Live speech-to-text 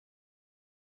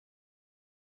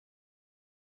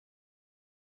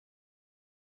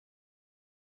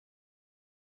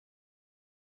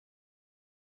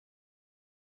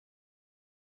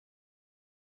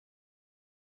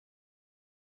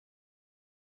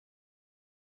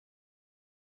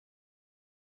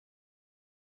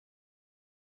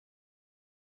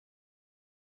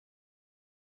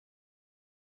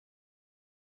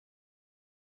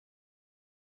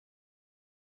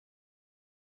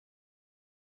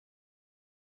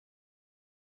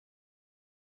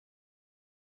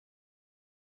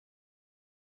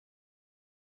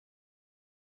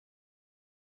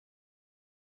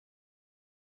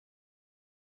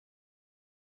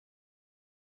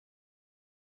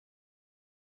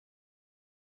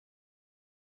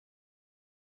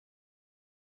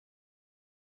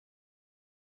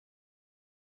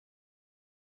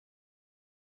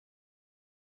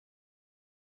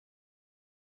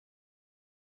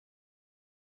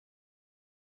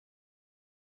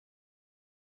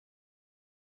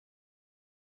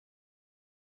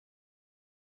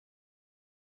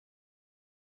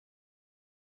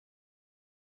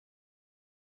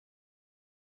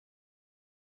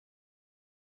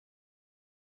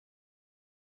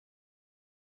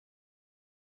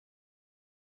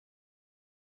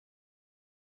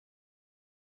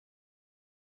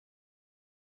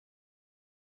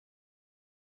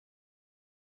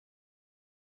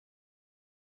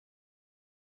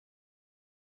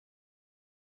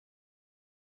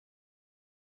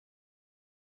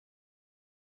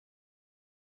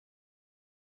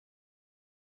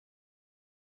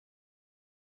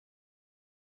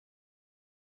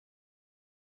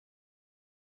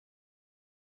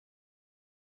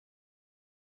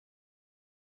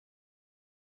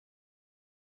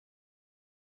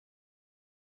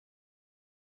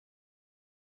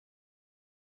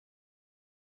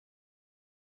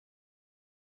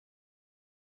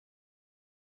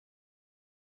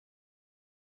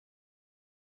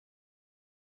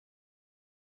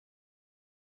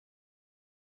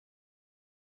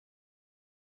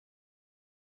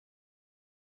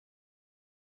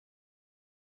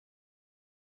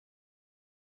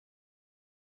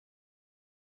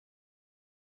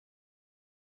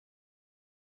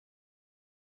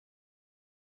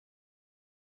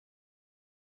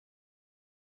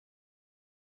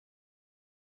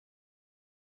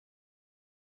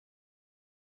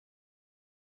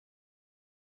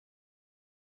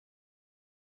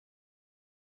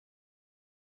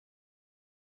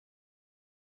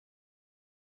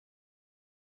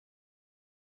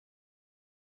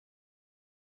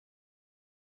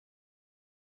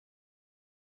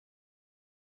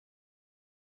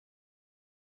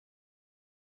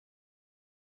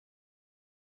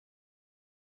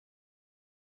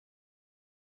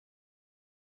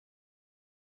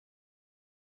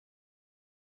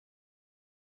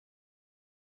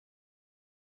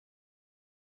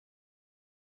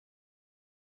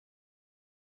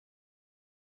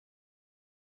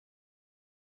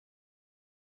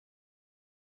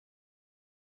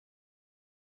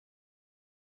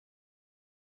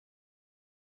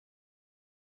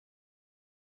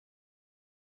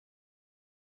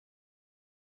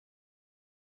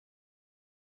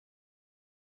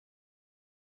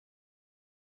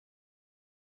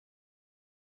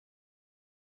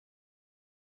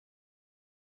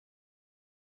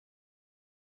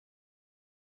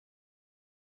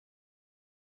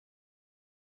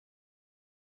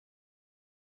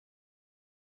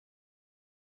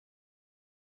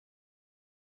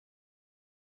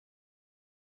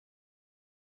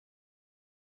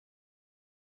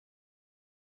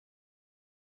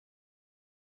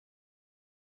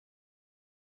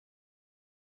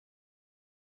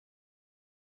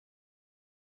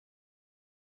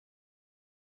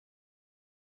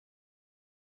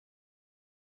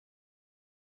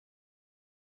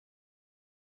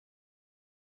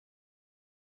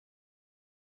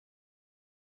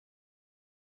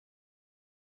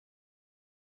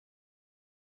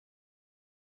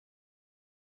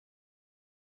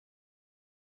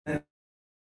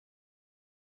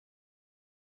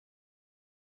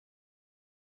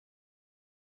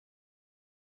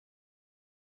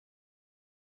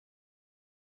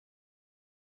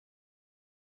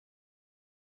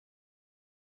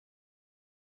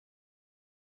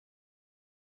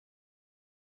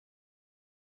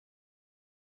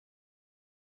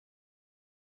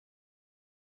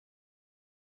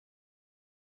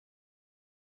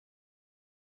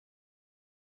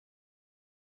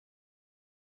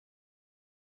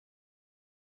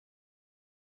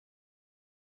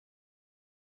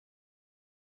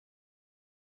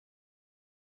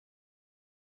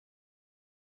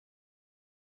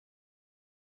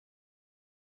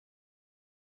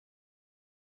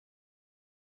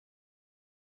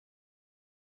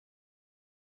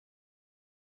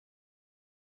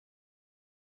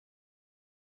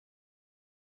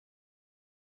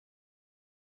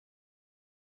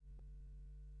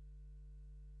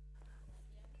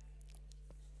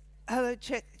Hello,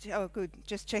 check. Oh, good.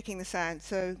 Just checking the sound.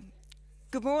 So,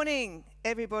 good morning,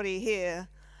 everybody here.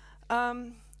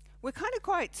 We're kind of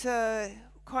quite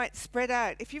spread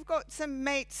out. If you've got some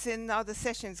mates in other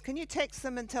sessions, can you text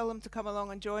them and tell them to come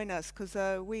along and join us? Because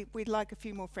we'd like a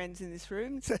few more friends in this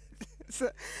room.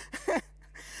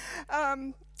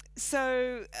 And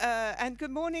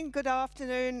good morning, good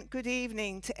afternoon, good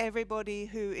evening to everybody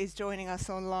who is joining us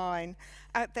online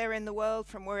out there in the world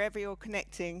from wherever you're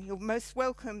connecting. You're most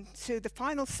welcome to the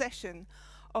final session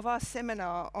of our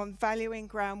seminar on valuing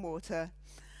groundwater.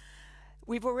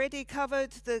 We've already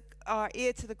covered our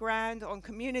ear to the ground on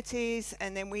communities,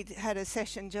 and then we had a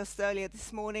session just earlier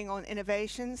this morning on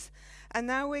innovations. And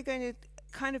now we're going to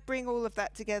kind of bring all of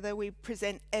that together. We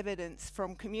present evidence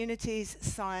from communities,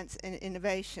 science, and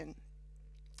innovation.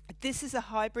 This is a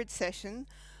hybrid session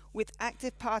with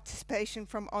active participation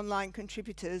from online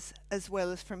contributors as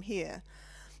well as from here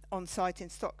on site in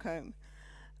Stockholm.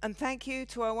 And thank you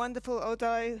to our wonderful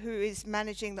Odai, who is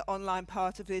managing the online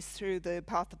part of this through the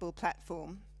Pathable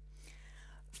platform.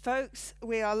 Folks,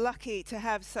 we are lucky to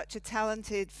have such a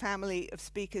talented family of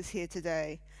speakers here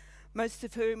today, most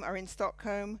of whom are in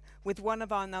Stockholm, with one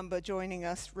of our number joining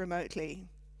us remotely.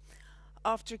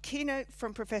 After a keynote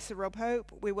from Professor Rob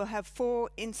Hope, we will have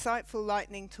 4 insightful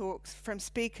lightning talks from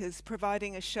speakers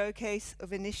providing a showcase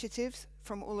of initiatives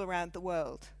from all around the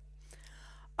world.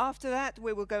 After that,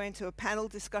 we will go into a panel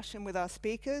discussion with our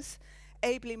speakers,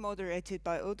 ably moderated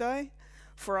by Odai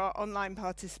for our online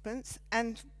participants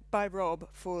and by Rob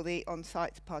for the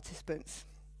on-site participants.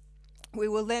 We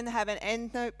will then have an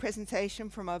EndNote presentation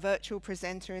from our virtual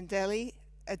presenter in Delhi,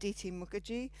 Aditi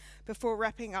Mukherjee, before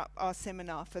wrapping up our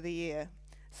seminar for the year.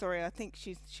 Sorry, I think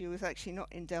she was actually not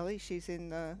in Delhi, she's in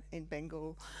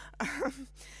Bengal.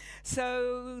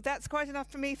 So that's quite enough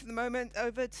for me for the moment.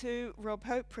 Over to Rob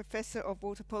Hope, Professor of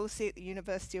Water Policy at the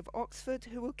University of Oxford,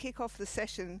 who will kick off the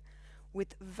session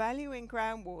with valuing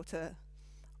groundwater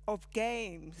of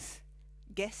games,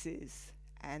 guesses,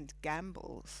 and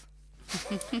gambles.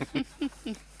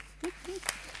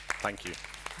 Thank you.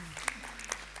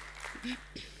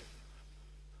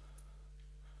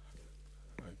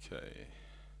 Okay.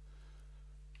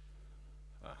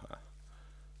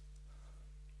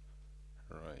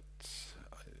 Right.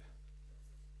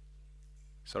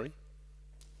 Sorry?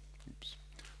 Oops.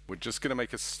 We're just going to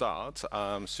make a start.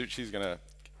 Suchi's going to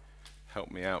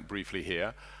help me out briefly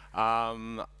here.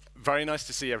 Very nice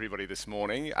to see everybody this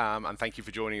morning, and thank you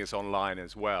for joining us online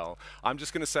as well. I'm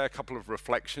just going to say a couple of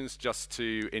reflections just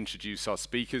to introduce our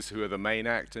speakers, who are the main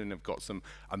act and have got some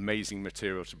amazing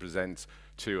material to present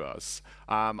to us.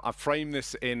 I've framed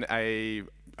this in a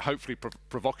hopefully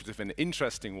provocative and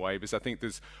interesting way, because I think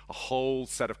there's a whole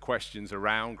set of questions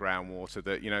around groundwater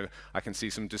that, you know, I can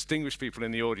see some distinguished people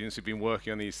in the audience who've been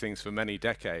working on these things for many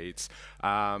decades,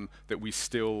 that we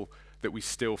still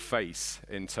face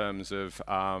in terms of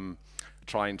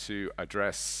trying to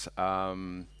address a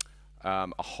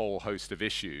whole host of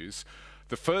issues.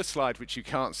 The first slide, which you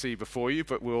can't see before you,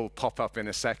 but will pop up in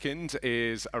a second,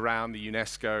 is around the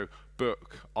UNESCO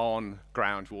book on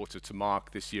groundwater to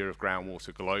mark this year of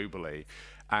groundwater globally.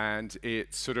 And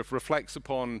it sort of reflects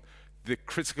upon the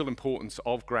critical importance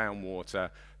of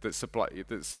groundwater that's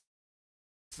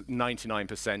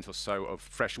 99% or so of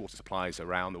freshwater supplies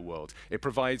around the world. It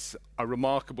provides a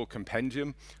remarkable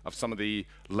compendium of some of the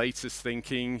latest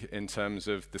thinking in terms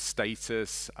of the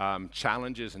status,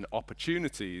 challenges and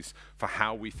opportunities for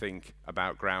how we think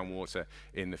about groundwater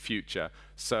in the future.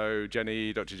 So Dr.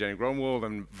 Jenny Gromwald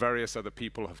and various other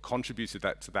people have contributed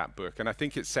to that book, and I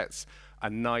think it sets a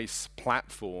nice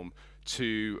platform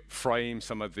to frame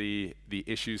some of the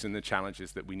issues and the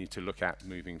challenges that we need to look at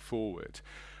moving forward.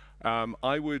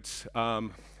 I would,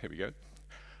 here we go.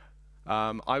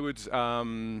 I would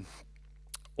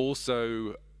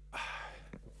also,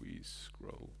 if we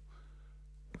scroll,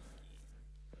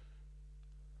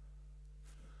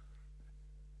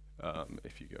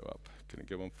 if you go up, can it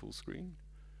go on full screen?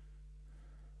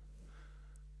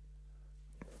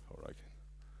 All right.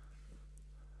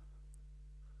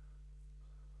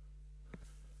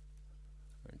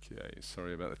 Okay,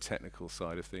 sorry about the technical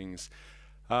side of things.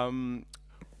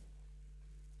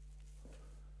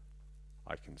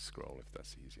 I can scroll if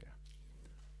that's easier.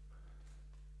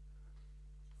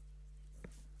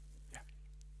 Yeah.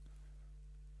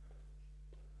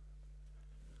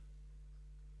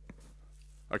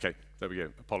 Okay, there we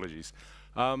go. Apologies.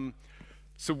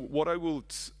 So what I will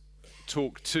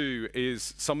talk to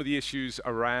is some of the issues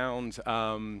around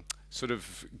sort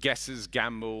of guesses,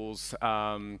 gambles,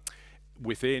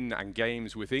 within and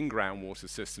games within groundwater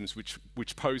systems,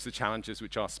 which pose the challenges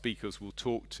which our speakers will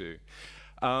talk to.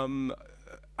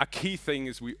 a key thing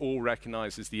is we all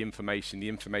recognize is the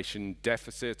information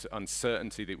deficit,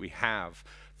 uncertainty that we have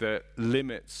that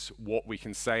limits what we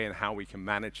can say and how we can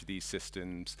manage these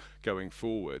systems going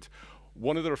forward.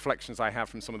 One of the reflections I have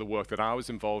from some of the work that I was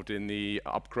involved in the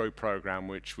UpGrow program,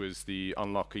 which was the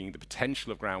unlocking the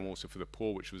potential of groundwater for the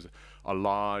poor, which was a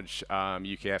large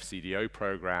UK FCDO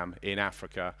program in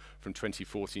Africa from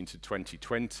 2014 to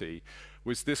 2020,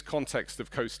 was this context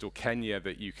of coastal Kenya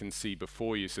that you can see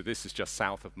before you. So this is just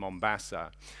south of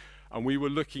Mombasa. And we were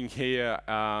looking here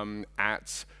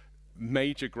at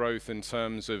major growth in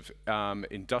terms of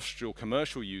industrial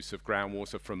commercial use of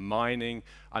groundwater from mining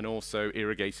and also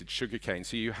irrigated sugarcane.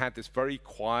 So you had this very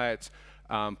quiet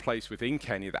place within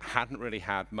Kenya that hadn't really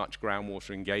had much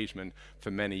groundwater engagement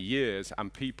for many years,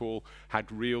 and people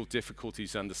had real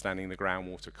difficulties understanding the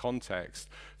groundwater context.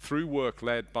 Through work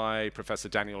led by Professor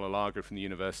Daniel Olago from the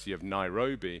University of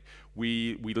Nairobi,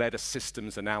 we led a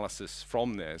systems analysis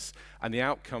from this, and the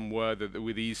outcome were that there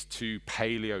were these two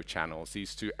paleo channels,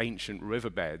 these two ancient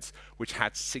riverbeds, which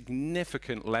had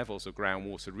significant levels of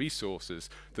groundwater resources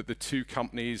that the two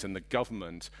companies and the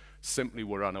government simply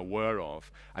were unaware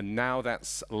of. And now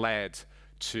that's led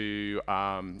to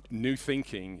new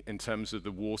thinking in terms of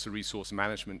the water resource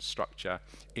management structure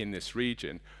in this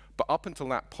region. But up until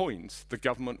that point, the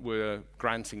government were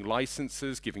granting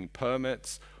licenses, giving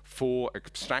permits for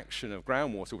extraction of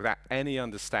groundwater without any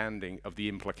understanding of the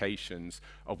implications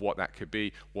of what that could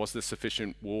be. Was there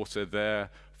sufficient water there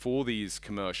for these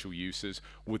commercial uses?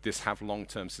 Would this have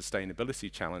long-term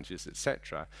sustainability challenges,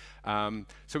 etc.?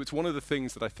 So it's one of the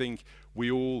things that I think we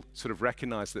all sort of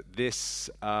recognize that this,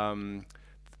 the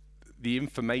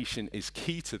information is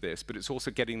key to this, but it's also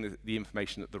getting the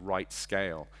information at the right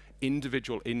scale.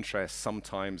 Individual interests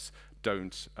sometimes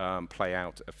don't play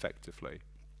out effectively.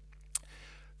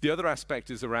 The other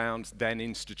aspect is around then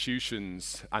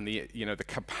institutions and the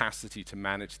capacity to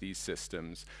manage these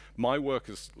systems. My work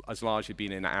has largely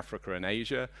been in Africa and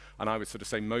Asia, and I would sort of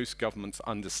say most governments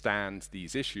understand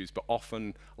these issues, but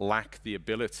often lack the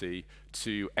ability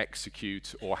to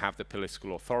execute or have the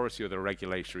political authority or the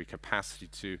regulatory capacity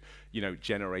to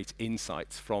generate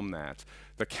insights from that.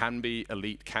 There can be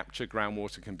elite capture.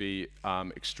 Groundwater can be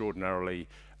extraordinarily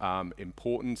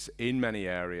important in many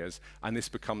areas, and this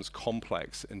becomes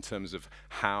complex in terms of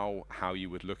how you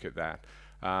would look at that.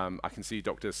 I can see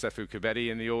Dr. Sefu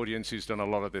Kibedi in the audience, who's done a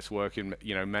lot of this work in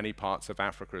many parts of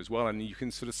Africa as well, and you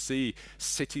can sort of see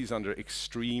cities under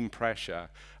extreme pressure,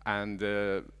 and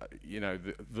the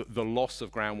loss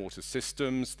of groundwater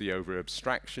systems, the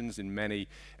over-abstractions in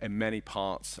many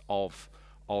parts of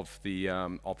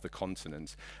the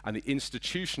continent. And the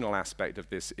institutional aspect of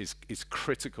this is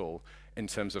critical in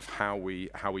terms of how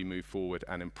we move forward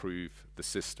and improve the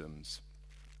systems.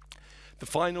 The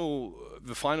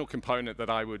final component that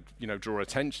I would draw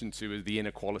attention to is the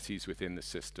inequalities within the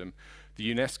system.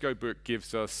 The UNESCO book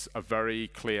gives us a very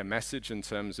clear message in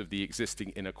terms of the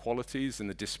existing inequalities and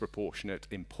the disproportionate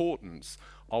importance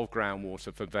of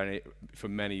groundwater for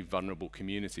many vulnerable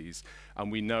communities.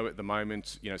 And we know at the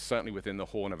moment, certainly within the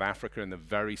Horn of Africa and the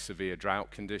very severe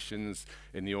drought conditions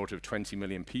in the order of 20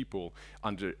 million people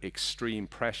under extreme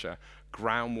pressure,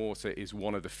 groundwater is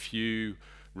one of the few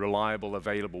reliable,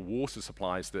 available water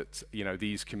supplies that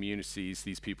these communities,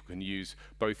 these people can use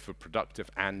both for productive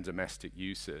and domestic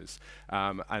uses.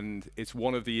 And it's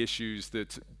one of the issues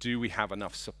that do we have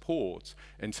enough support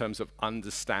in terms of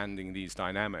understanding these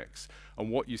dynamics? And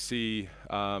what you see,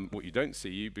 what you don't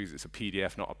see, because it's a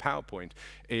PDF, not a PowerPoint,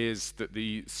 is that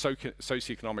the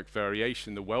socioeconomic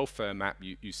variation, the welfare map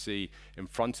you see in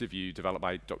front of you, developed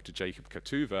by Dr. Jacob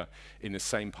Katuva in the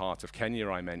same part of Kenya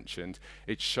I mentioned,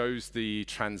 it shows the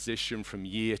transition from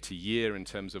year to year in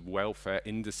terms of welfare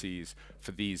indices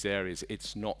for these areas.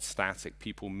 It's not static.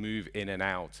 People move in and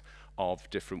out of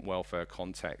different welfare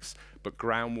contexts. But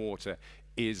groundwater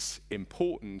is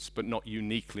important, but not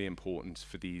uniquely important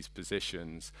for these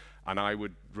positions. And I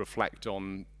would reflect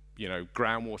on,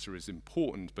 groundwater is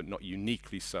important, but not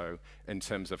uniquely so in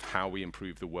terms of how we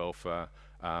improve the welfare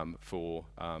for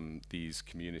these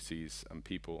communities and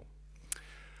people.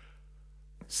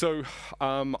 So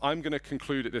I'm going to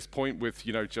conclude at this point with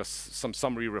just some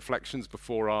summary reflections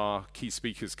before our key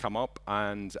speakers come up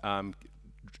and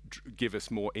give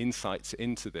us more insights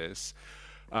into this.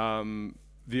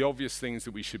 The obvious things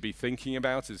that we should be thinking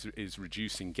about is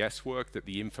reducing guesswork, that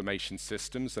the information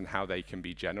systems and how they can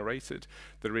be generated.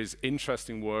 There is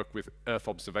interesting work with Earth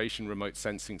observation, remote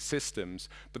sensing systems,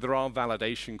 but there are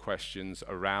validation questions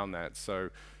around that. So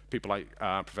people like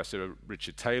Professor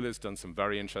Richard Taylor's done some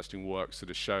very interesting work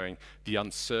sort of showing the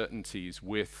uncertainties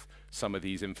with some of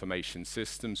these information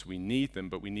systems. We need them,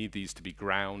 but we need these to be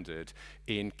grounded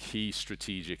in key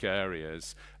strategic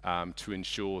areas to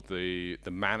ensure the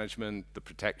management, the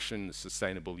protection, the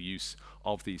sustainable use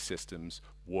of these systems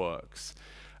works.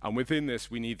 And within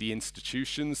this, we need the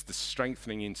institutions, the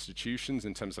strengthening institutions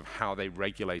in terms of how they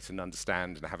regulate and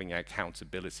understand and having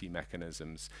accountability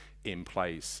mechanisms in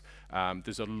place.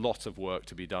 There's a lot of work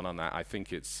to be done on that. I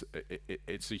think it's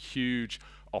a huge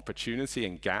opportunity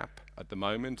and gap at the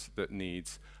moment that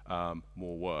needs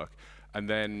more work. And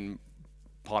then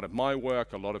part of my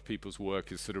work, a lot of people's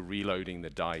work, is sort of reloading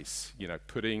the dice, you know,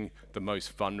 putting the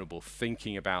most vulnerable,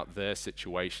 thinking about their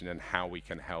situation and how we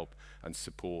can help and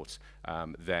support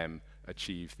them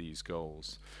achieve these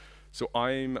goals. So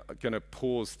I'm going to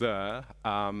pause there.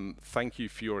 Thank you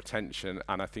for your attention,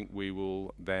 and I think we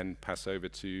will then pass over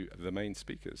to the main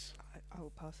speakers. I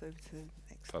will pass over to the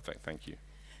next. Perfect, thank you.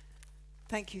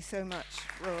 Thank you so much,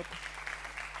 Rob.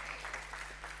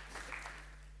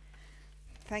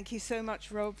 Thank you so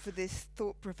much, Rob, for this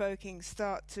thought-provoking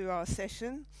start to our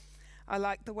session. I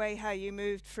like the way how you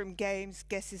moved from games,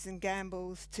 guesses and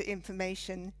gambles to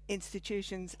information,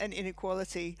 institutions and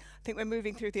inequality. I think we're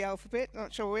moving through the alphabet,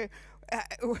 not sure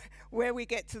where we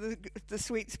get to the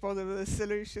sweet spot of the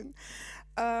solution.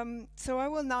 So I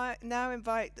will now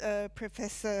invite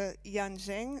Professor Yan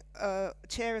Zheng,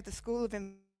 Chair of the School of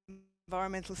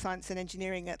Environmental Science and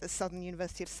Engineering at the Southern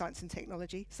University of Science and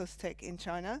Technology, SOSTEC in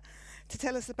China, to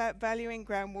tell us about valuing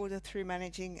groundwater through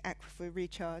managing aquifer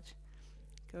recharge.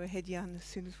 Go ahead, Jan, as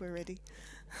soon as we're ready.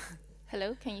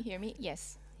 Hello, can you hear me?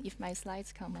 Yes. If my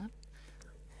slides come up,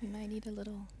 we might need a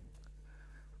little.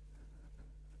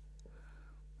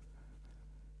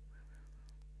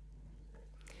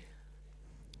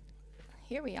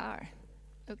 Here we are.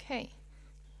 Okay.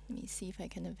 Let me see if I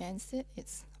can advance it.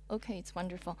 It's okay, it's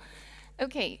wonderful.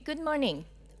 Okay, good morning.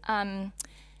 On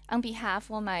behalf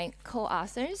of my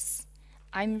co-authors,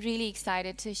 I'm really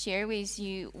excited to share with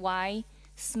you why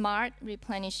smart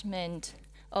replenishment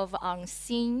of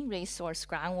unseen resource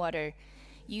groundwater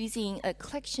using a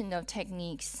collection of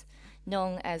techniques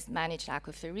known as managed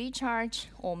aquifer recharge,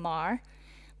 or MAR,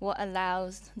 will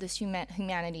allow the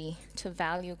humanity to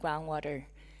value groundwater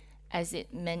as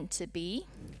it meant to be.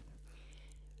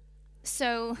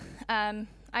 So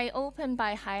I open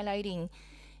by highlighting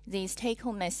these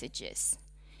take-home messages.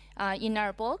 In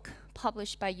our book,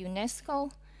 published by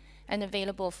UNESCO and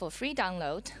available for free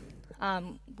download,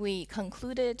 we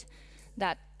concluded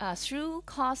that through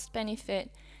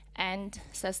cost-benefit and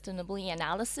sustainability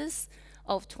analysis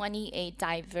of 28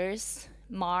 diverse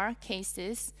MAR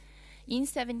cases in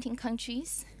 17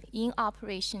 countries in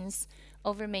operations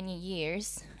over many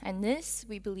years, and this,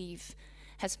 we believe,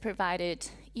 has provided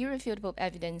irrefutable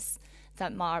evidence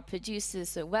that MAR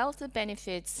produces a wealth of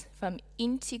benefits from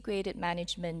integrated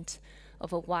management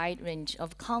of a wide range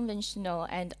of conventional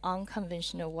and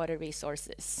unconventional water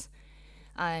resources,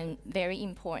 and very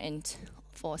important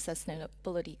for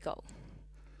sustainability goal.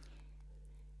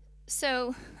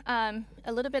 So a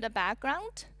little bit of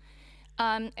background.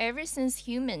 Ever since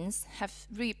humans have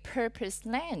repurposed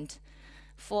land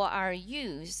for our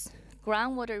use,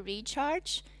 groundwater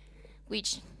recharge,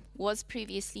 which was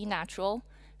previously natural,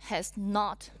 has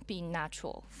not been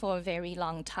natural for a very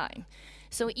long time.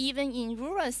 So even in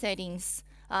rural settings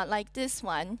like this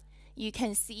one, you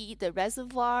can see the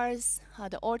reservoirs,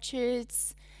 the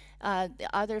orchards, the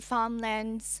other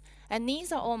farmlands, and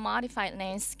these are all modified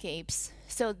landscapes.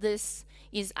 So this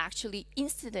is actually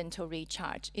incidental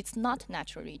recharge. It's not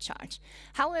natural recharge.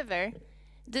 However,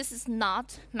 this is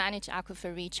not managed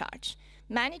aquifer recharge.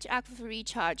 Managed aquifer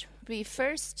recharge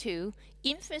refers to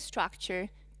infrastructure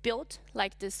built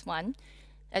like this one,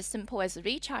 as simple as a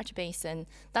recharge basin,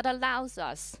 that allows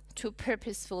us to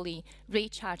purposefully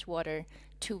recharge water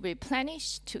to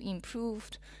replenish, to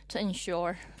improve, to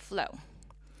ensure flow.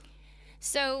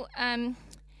 So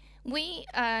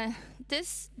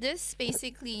this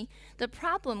basically, the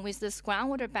problem with this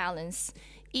groundwater balance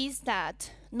is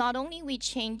that not only we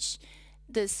change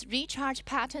this recharge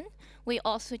pattern, we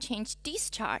also change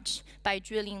discharge by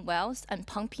drilling wells and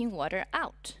pumping water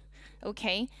out.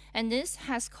 Okay, and this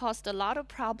has caused a lot of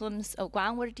problems of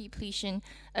groundwater depletion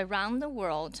around the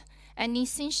world, and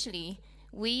essentially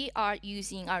we are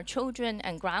using our children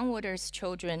and groundwater's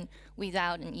children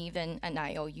without even an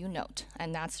IOU note,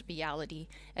 and that's reality,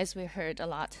 as we heard a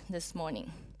lot this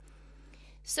morning.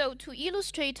 So to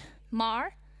illustrate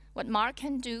MAR, what MAR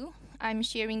can do, I'm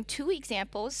sharing two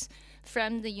examples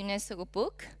from the UNESCO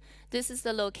book. This is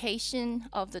the location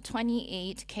of the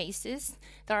 28 cases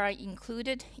that are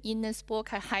included in this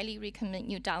book. I highly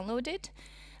recommend you download it.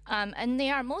 And they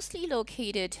are mostly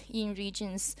located in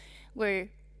regions where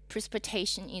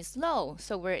precipitation is low,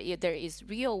 so where there is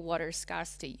real water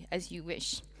scarcity, as you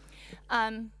wish.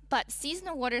 But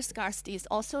seasonal water scarcity is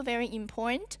also very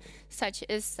important, such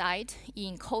as site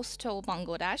in coastal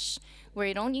Bangladesh, where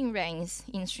it only rains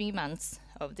in 3 months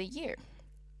of the year.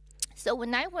 So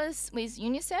when I was with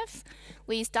UNICEF,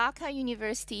 with Dhaka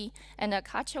University and a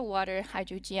Kacha water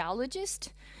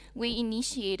hydrogeologist, we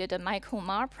initiated a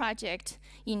MicroMar project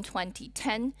in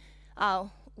 2010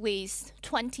 with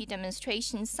 20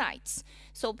 demonstration sites.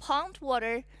 So pond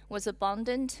water was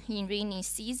abundant in rainy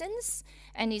seasons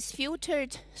and is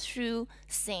filtered through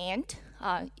sand,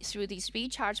 through these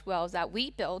recharge wells that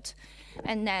we built,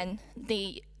 and then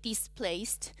they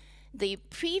displaced the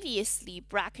previously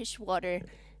brackish water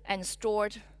and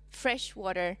stored fresh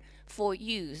water for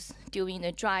use during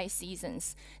the dry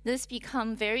seasons. This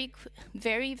become very,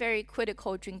 very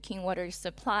critical drinking water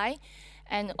supply.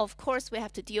 And of course, we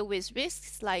have to deal with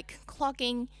risks like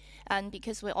clogging, and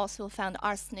because we also found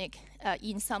arsenic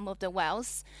in some of the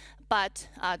wells, but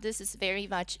this is very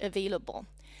much available.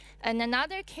 And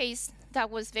another case that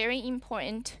was very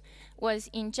important was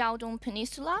in Jiaodong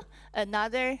Peninsula,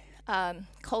 another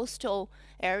coastal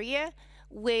area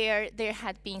where there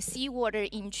had been seawater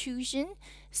intrusion.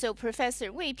 So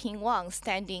Professor Wei Ping Wang,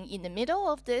 standing in the middle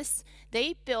of this,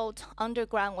 they built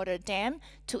underground water dam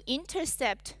to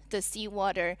intercept the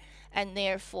seawater and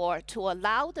therefore to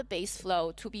allow the base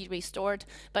flow to be restored,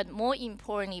 but more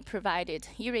importantly, provided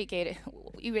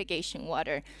irrigation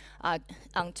water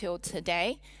until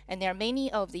today. And there are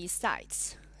many of these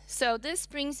sites. So this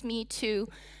brings me to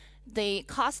the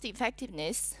cost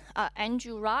effectiveness.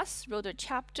 Andrew Ross wrote a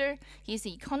chapter. He's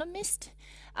an economist.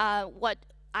 What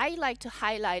I like to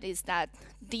highlight is that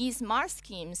these MAR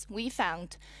schemes we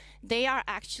found, they are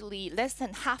actually less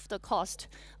than half the cost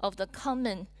of the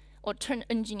common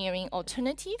engineering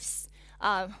alternatives.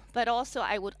 But also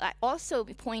I would also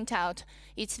point out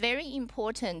it's very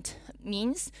important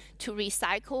means to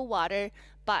recycle water,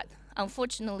 but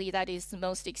unfortunately that is the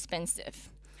most expensive.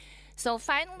 So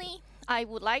finally, I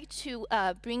would like to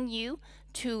bring you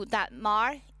to that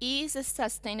MAR is a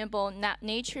sustainable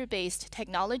nature-based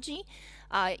technology.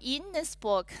 In this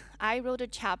book, I wrote a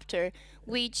chapter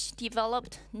which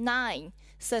developed 9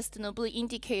 sustainability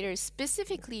indicators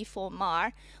specifically for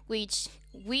MAR, which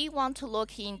we want to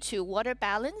look into water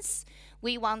balance,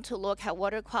 we want to look at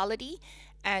water quality,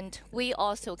 and we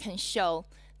also can show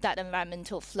that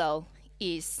environmental flow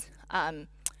is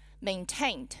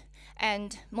maintained.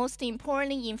 And most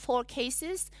importantly, in 4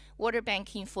 cases, water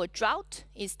banking for drought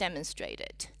is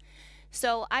demonstrated.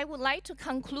 So I would like to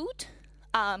conclude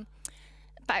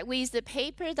with the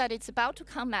paper that is about to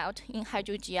come out in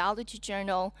Hydrogeology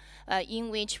Journal,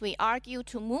 in which we argue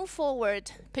to move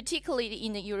forward, particularly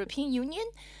in the European Union,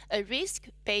 a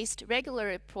risk-based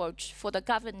regular approach for the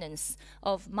governance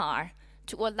of MAR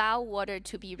to allow water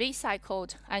to be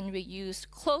recycled and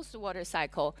reused. Closed water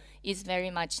cycle is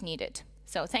very much needed.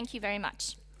 So thank you very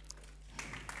much.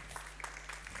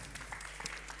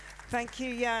 Thank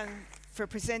you, Jan, for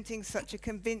presenting such a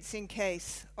convincing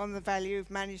case on the value of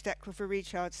managed aquifer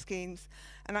recharge schemes.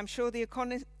 And I'm sure the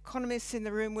economists in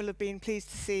the room will have been pleased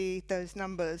to see those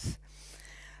numbers.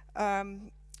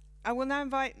 I will now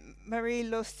invite Marie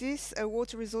Lostis, a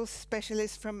water resource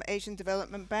specialist from Asian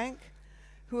Development Bank,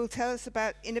 who will tell us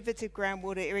about innovative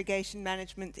groundwater irrigation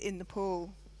management in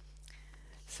Nepal.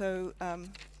 So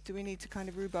do we need to kind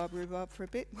of rhubarb for a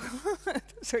bit?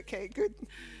 That's okay, good.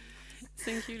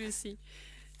 Thank you, Lucy.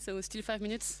 So still 5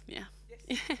 minutes? Yeah.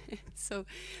 Yes. So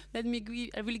I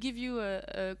will give you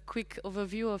a quick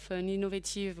overview of an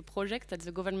innovative project that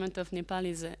the government of Nepal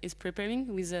is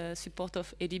preparing with the support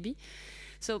of ADB.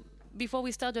 So before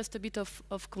we start, just a bit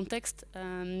of context.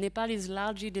 Nepal is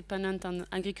largely dependent on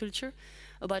agriculture.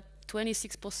 About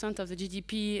 26% of the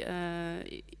GDP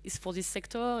is for this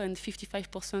sector, and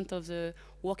 55% of the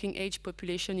working age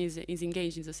population is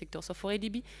engaged in the sector. So for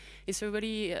ADB, it's a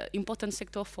really important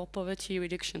sector for poverty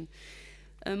reduction.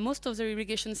 Most of the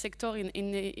irrigation sector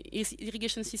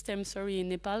irrigation systems, in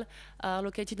Nepal are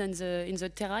located in the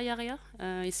Terai area.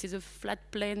 This is a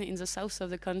flat plain in the south of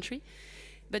the country.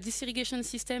 But this irrigation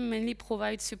system mainly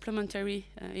provides supplementary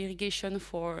irrigation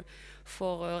for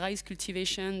rice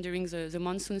cultivation during the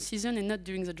monsoon season and not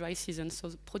during the dry season. So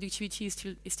the productivity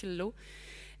is still low.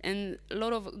 And a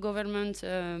lot of government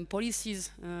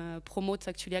policies promote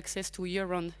actually access to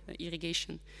year-round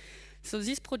irrigation. So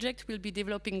this project will be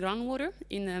developing groundwater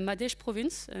in Madhya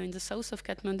province in the south of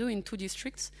Kathmandu in 2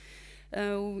 districts.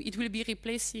 It will be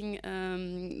replacing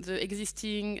the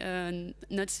existing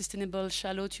not sustainable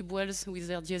shallow tube wells with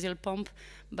their diesel pump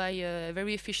by a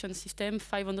very efficient system,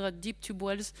 500 deep tube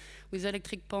wells with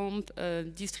electric pump,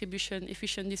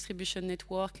 efficient distribution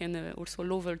network, and also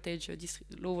low voltage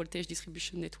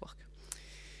distribution network.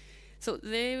 So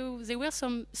there were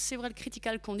several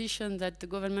critical conditions that the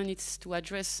government needs to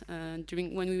address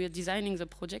when we were designing the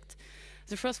project.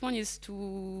 The first one is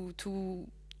to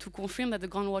confirm that the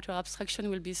groundwater abstraction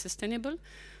will be sustainable.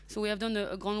 So we have done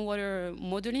a groundwater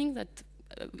modeling that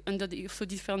under the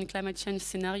different climate change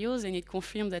scenarios, and it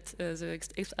confirmed that the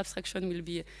abstraction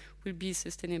will be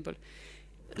sustainable.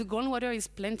 The groundwater is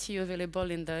plenty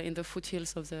available in the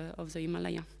foothills of the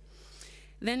Himalaya.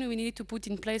 Then we need to put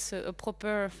in place a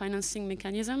proper financing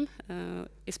mechanism,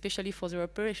 especially for the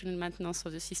operation and maintenance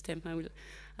of the system.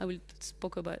 I will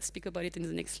speak about it in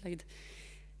the next slide.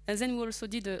 And then we also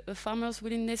did a farmer's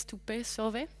willingness to pay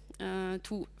survey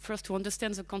first to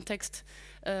understand the context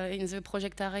in the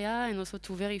project area, and also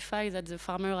to verify that the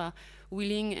farmers are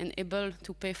willing and able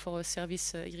to pay for a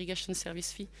irrigation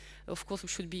service fee. Of course, it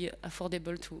should be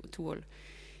affordable to all.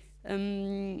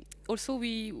 Also,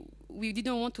 we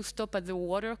didn't want to stop at the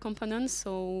water component,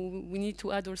 so we need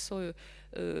to add also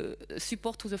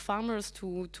support to the farmers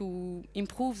to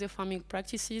improve their farming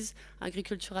practices,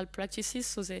 agricultural practices,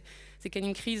 so they can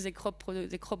increase the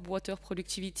crop water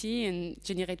productivity and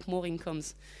generate more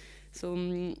incomes. So,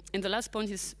 and the last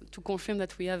point is to confirm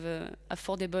that we have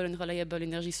affordable and reliable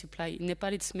energy supply. In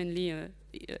Nepal, it's mainly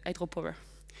hydropower.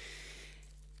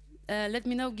 Let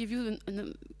me now give you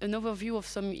an overview of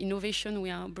some innovation we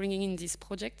are bringing in this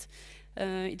project.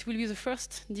 It will be the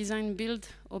first design, build,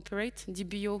 operate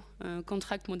DBO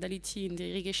contract modality in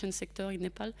the irrigation sector in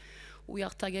Nepal. We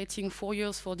are targeting 4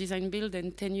 years for design build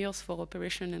and 10 years for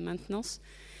operation and maintenance.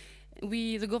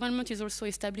 The government is also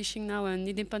establishing now an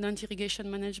independent irrigation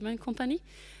management company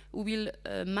who will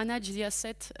manage the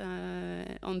asset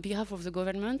on behalf of the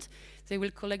government. They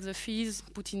will collect the fees,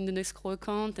 put in the escrow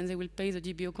account, and they will pay the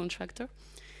DBO contractor.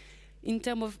 In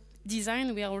terms of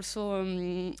design, we are also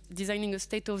designing a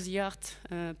state-of-the-art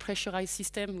pressurized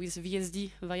system with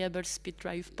VSD, variable speed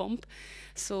drive pump.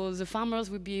 So the farmers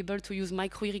will be able to use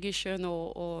micro-irrigation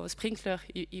or sprinkler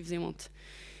if they want.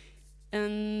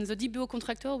 And the DBO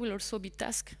contractor will also be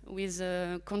tasked with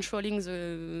controlling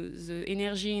the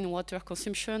energy and water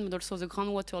consumption, but also the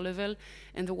groundwater level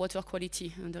and the water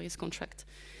quality under his contract.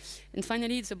 And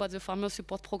finally, it's about the farmer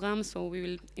support program. So we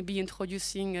will be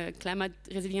introducing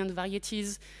climate-resilient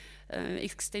varieties,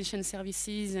 extension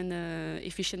services, and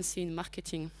efficiency in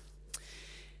marketing.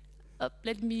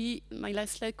 Let me, my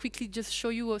last slide, quickly just show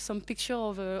you some picture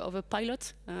of a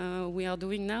pilot we are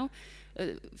doing now.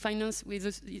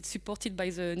 It's supported by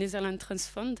the Netherlands Trust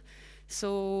Fund.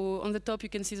 So on the top you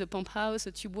can see the pump house,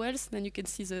 the tube wells, then you can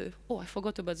see I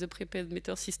forgot about the prepaid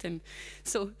meter system.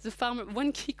 So the farmer,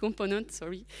 one key component,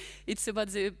 it's about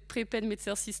the prepaid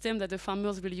meter system that the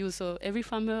farmers will use. So every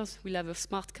farmer will have a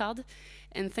smart card,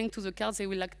 and thanks to the card they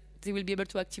will be able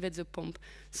to activate the pump.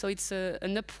 So it's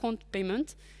an upfront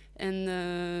payment,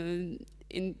 and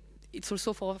it's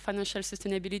also for financial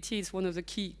sustainability. It's one of the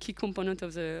key components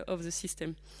of the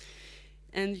system.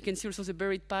 And you can see also the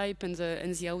buried pipe and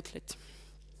the outlet.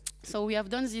 So we have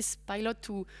done this pilot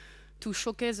to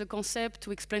showcase the concept,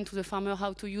 to explain to the farmer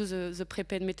how to use the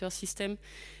prepaid meter system,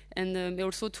 and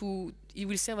also it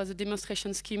will serve as a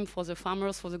demonstration scheme for the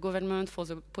farmers, for the government, for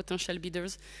the potential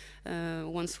bidders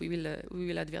once we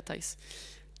will advertise.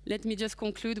 Let me just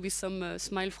conclude with some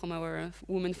smile from our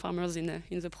women farmers in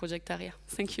the project area.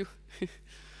 Thank you.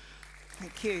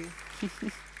 Thank you.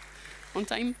 On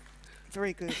time?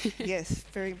 Very good. Yes,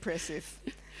 very impressive.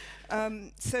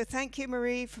 So thank you,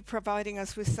 Marie, for providing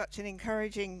us with such an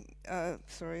encouraging.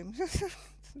 Sorry,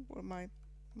 what am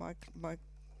I?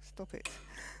 Stop it.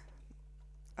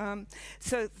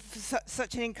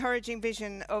 Such an encouraging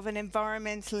vision of an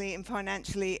environmentally and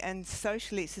financially and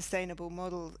socially sustainable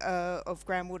model of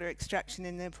groundwater extraction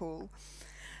in Nepal.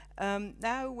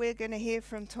 Now we're going to hear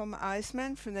from Tom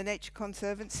Eisman from the Nature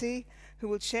Conservancy, who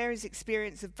will share his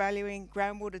experience of valuing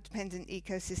groundwater-dependent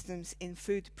ecosystems in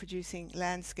food-producing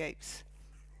landscapes.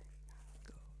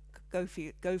 Go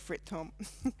for it, Tom.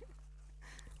 And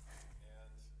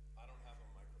I don't have a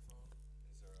microphone.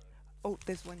 Is there Oh,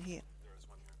 there's one here. There is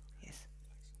one here. Yes.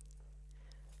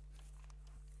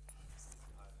 Does this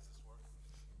work?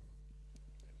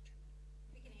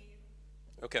 We can hear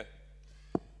you. Okay.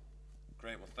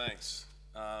 Great. Well, thanks.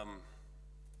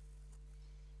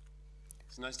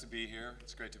 It's nice to be here.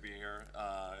 It's great to be here.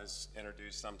 As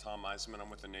introduced, I'm Tom Eisman. I'm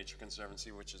with the Nature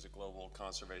Conservancy, which is a global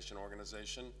conservation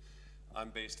organization. I'm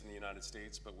based in the United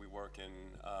States, but we work in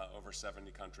over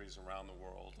 70 countries around the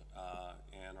world,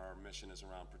 and our mission is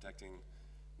around protecting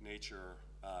nature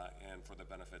and for the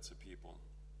benefits of people.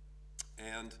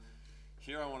 And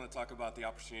here I want to talk about the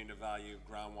opportunity to value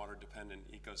groundwater-dependent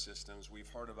ecosystems. We've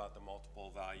heard about the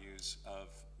multiple values of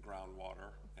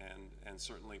groundwater, and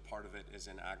certainly part of it is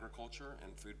in agriculture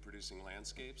and food-producing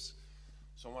landscapes.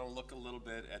 So I want to look a little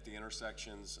bit at the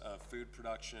intersections of food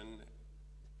production.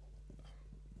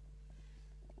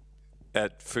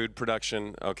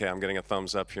 Okay, I'm getting a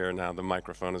thumbs up here now, the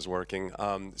microphone is working.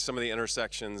 Some of the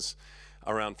intersections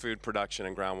around food production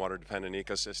and groundwater dependent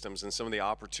ecosystems and some of the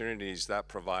opportunities that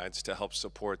provides to help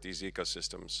support these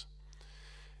ecosystems.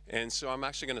 And so I'm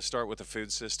actually going to start with the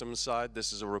food systems side.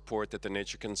 This is a report that the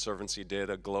Nature Conservancy did,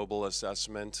 a global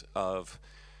assessment of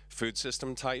food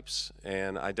system types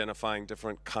and identifying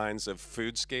different kinds of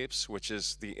foodscapes, which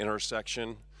is the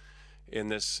intersection in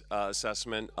this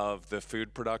assessment of the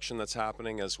food production that's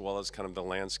happening, as well as kind of the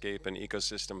landscape and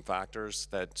ecosystem factors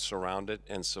that surround it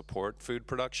and support food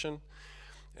production.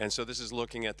 And so this is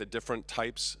looking at the different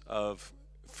types of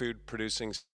food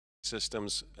producing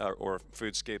systems or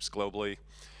foodscapes globally.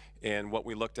 And what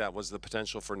we looked at was the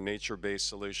potential for nature-based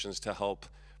solutions to help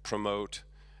promote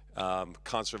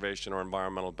conservation or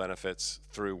environmental benefits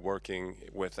through working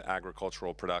with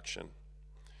agricultural production.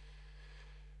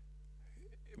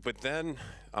 But then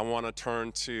I want to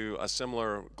turn to a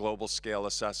similar global scale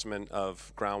assessment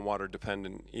of groundwater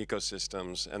dependent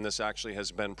ecosystems, and this actually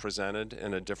has been presented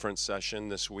in a different session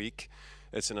this week.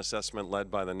 It's an assessment led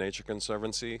by the Nature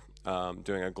Conservancy,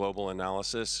 doing a global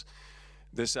analysis.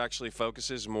 This actually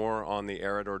focuses more on the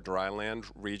arid or dryland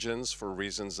regions for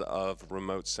reasons of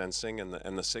remote sensing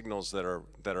and the signals that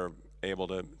are able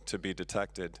to be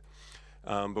detected.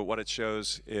 But what it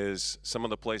shows is some of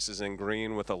the places in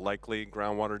green with a likely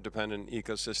groundwater dependent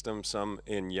ecosystem, some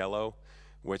in yellow,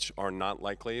 which are not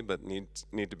likely but need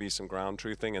to be some ground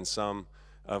truthing, and some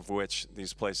of which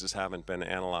these places haven't been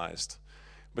analyzed.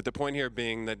 But the point here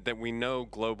being that we know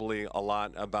globally a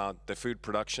lot about the food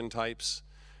production types,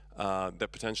 the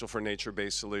potential for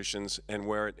nature-based solutions, and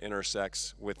where it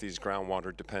intersects with these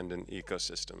groundwater dependent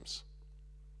ecosystems.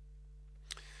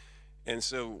 And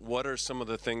so what are some of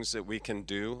the things that we can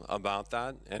do about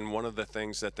that? And one of the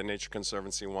things that the Nature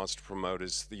Conservancy wants to promote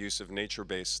is the use of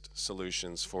nature-based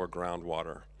solutions for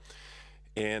groundwater.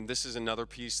 And this is another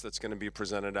piece that's going to be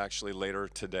presented actually later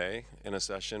today in a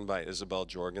session by Isabel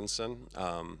Jorgensen.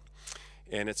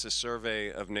 And it's a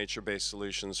survey of nature-based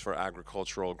solutions for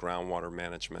agricultural groundwater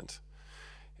management.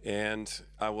 And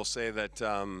I will say that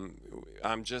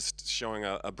I'm just showing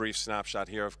a brief snapshot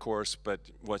here, of course, but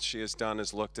what she has done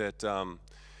is looked at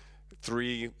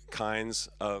 3 kinds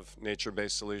of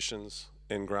nature-based solutions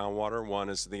in groundwater. One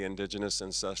is the indigenous,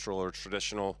 ancestral, or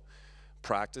traditional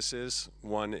practices.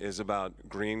 One is about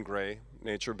green-gray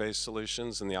nature-based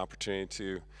solutions and the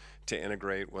opportunity to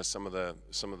integrate with some of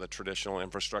the traditional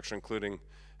infrastructure, including,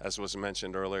 as was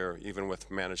mentioned earlier, even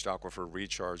with managed aquifer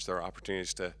recharge, there are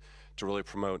opportunities to really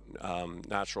promote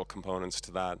natural components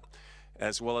to that,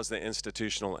 as well as the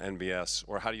institutional NBS,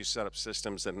 or how do you set up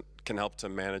systems that can help to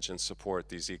manage and support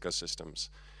these ecosystems.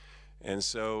 And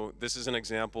so this is an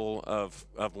example of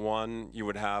one. You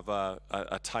would have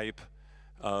a type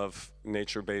of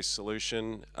nature-based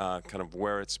solution, kind of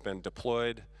where it's been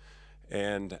deployed,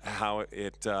 and how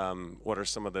it, what are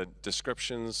some of the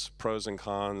descriptions, pros and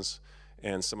cons,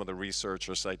 and some of the research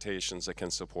or citations that can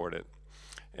support it.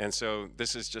 And so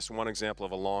this is just one example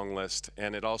of a long list,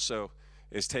 and it also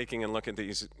is taking a look at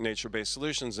these nature-based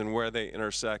solutions and where they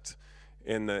intersect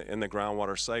in the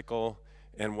groundwater cycle,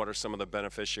 and what are some of the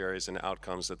beneficiaries and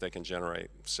outcomes that they can generate.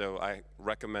 So I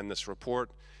recommend this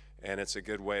report, and it's a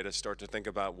good way to start to think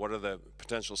about what are the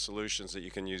potential solutions that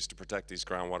you can use to protect these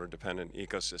groundwater-dependent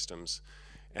ecosystems.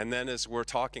 And then as we're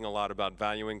talking a lot about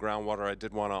valuing groundwater, I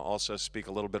did want to also speak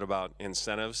a little bit about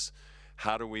incentives.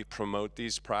 How do we promote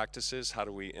these practices? How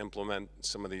do we implement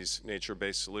some of these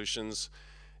nature-based solutions?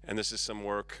 And this is some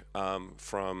work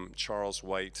from Charles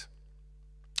White,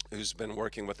 who's been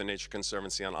working with the Nature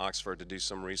Conservancy on Oxford to do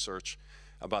some research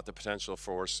about the potential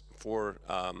for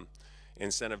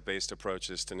incentive-based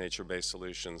approaches to nature-based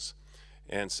solutions,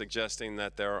 and suggesting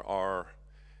that there are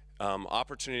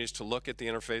opportunities to look at the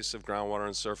interface of groundwater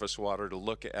and surface water, to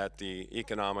look at the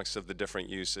economics of the different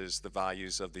uses, the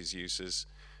values of these uses,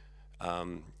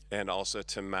 and also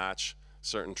to match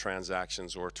certain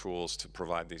transactions or tools to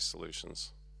provide these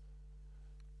solutions.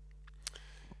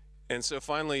 And so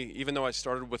finally, even though I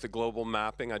started with the global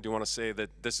mapping, I do want to say that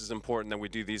this is important that we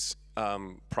do these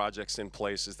projects in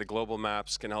places. The global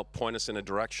maps can help point us in a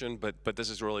direction, but this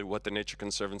is really what the Nature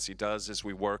Conservancy does, is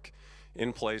we work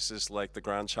in places like the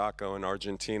Gran Chaco in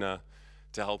Argentina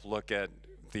to help look at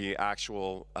the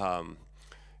actual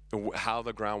how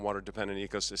the groundwater-dependent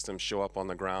ecosystems show up on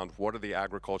the ground, what are the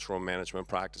agricultural management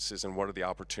practices, and what are the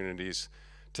opportunities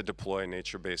to deploy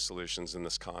nature-based solutions in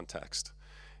this context.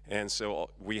 And so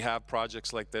we have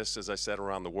projects like this, as I said,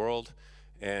 around the world,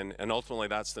 and ultimately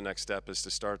that's the next step, is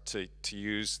to start to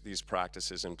use these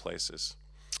practices in places.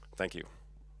 Thank you.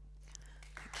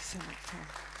 Thank you so much, Tom.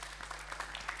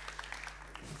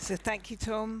 So thank you,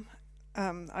 Tom.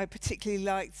 I particularly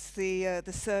liked the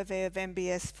survey of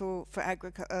MBS for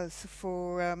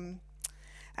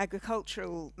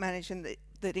agricultural management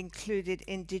that included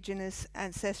indigenous,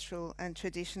 ancestral, and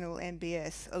traditional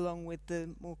NBS, along with the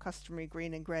more customary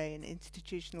green and grey and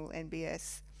institutional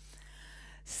NBS.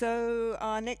 So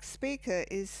our next speaker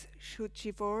is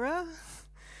Shuchivora,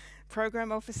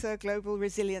 Program Officer, Global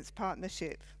Resilience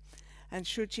Partnership. And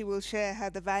Shuchi will share how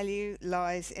the value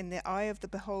lies in the eye of the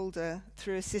beholder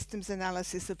through a systems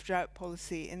analysis of drought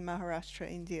policy in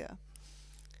Maharashtra, India.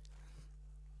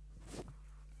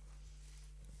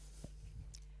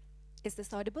 Is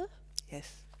this audible?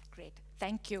 Yes. Great,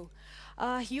 thank you.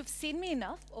 You've seen me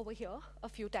enough over here a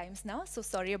few times now, so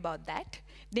sorry about that.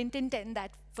 Didn't intend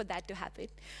for that to happen.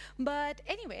 But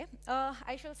anyway,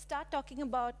 I shall start talking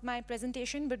about my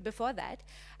presentation, but before that,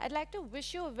 I'd like to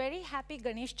wish you a very happy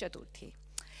Ganesh Chaturthi.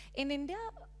 In India,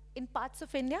 in parts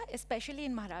of India, especially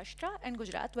in Maharashtra and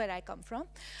Gujarat, where I come from,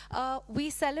 we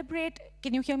celebrate,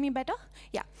 can you hear me better?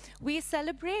 Yeah, we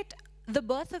celebrate the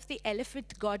birth of the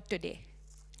elephant god today.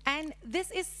 And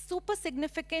this is super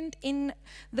significant in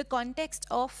the context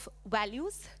of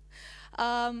values,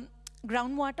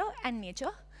 groundwater and nature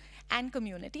and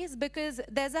communities, because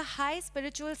there's a high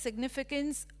spiritual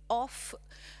significance of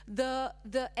the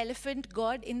elephant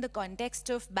god in the context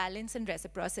of balance and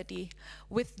reciprocity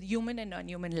with human and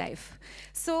non-human life.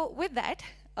 So with that,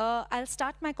 I'll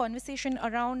start my conversation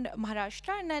around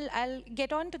Maharashtra, and I'll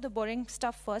get on to the boring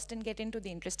stuff first and get into the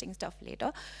interesting stuff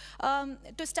later.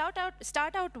 To start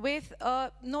out with,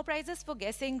 no prizes for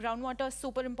guessing. Groundwater is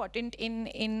super important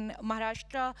in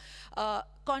Maharashtra.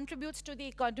 Contributes to the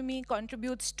economy,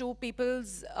 contributes to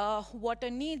people's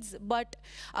water needs, but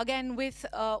again, with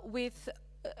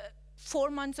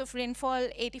 4 months of rainfall,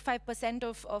 85%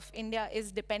 of India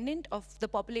is dependent, of the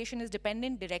population is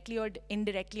dependent directly or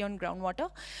indirectly on groundwater.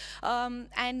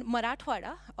 And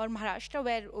Marathwada, or Maharashtra,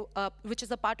 which is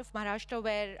a part of Maharashtra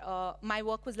where my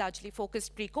work was largely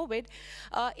focused pre-COVID,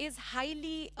 is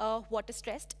highly water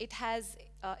stressed. It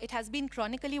has been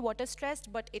chronically water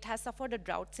stressed, but it has suffered a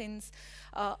drought since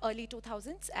early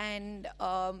 2000s. And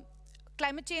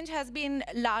climate change has been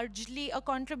largely a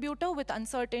contributor with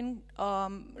uncertain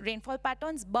rainfall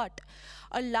patterns, but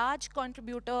a large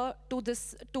contributor to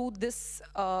this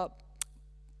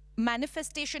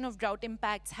manifestation of drought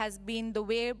impacts has been the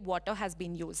way water has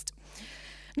been used.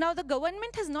 Now, the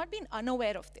government has not been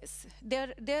unaware of this.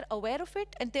 They're aware of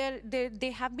it, and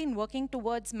they have been working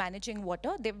towards managing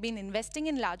water. They've been investing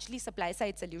in largely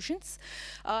supply-side solutions.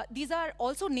 These are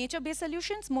also nature-based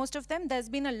solutions, most of them. There's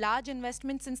been a large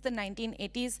investment since the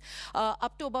 1980s,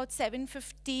 up to about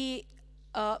 $750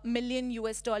 million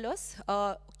US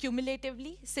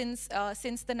cumulatively since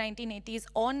the 1980s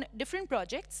on different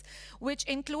projects, which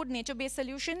include nature-based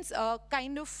solutions,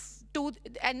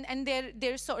 and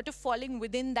they're sort of falling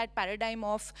within that paradigm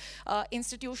of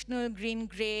institutional green,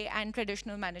 gray, and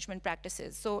traditional management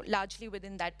practices. So largely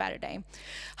within that paradigm.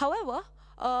 However,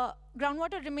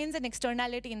 groundwater remains an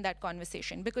externality in that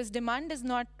conversation because demand is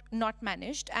not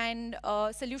managed, and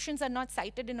solutions are not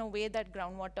cited in a way that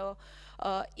groundwater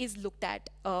is looked at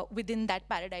within that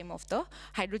paradigm of the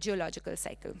hydrogeological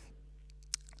cycle.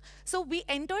 So we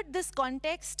entered this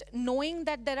context knowing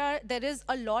that there is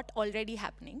a lot already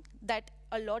happening, that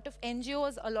a lot of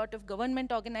NGOs, a lot of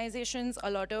government organizations, a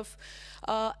lot of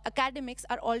academics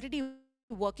are already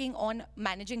working on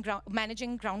managing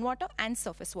groundwater and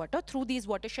surface water through these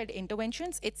watershed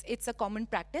interventions. It's a common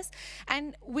practice,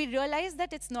 and we realize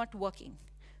that it's not working.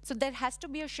 So there has to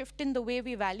be a shift in the way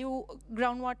we value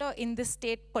groundwater in this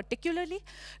state particularly,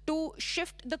 to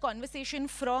shift the conversation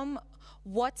from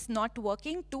what's not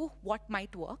working to what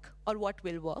might work or what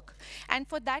will work. And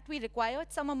for that, we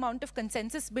required some amount of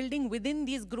consensus building within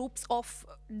these groups of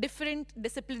different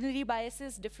disciplinary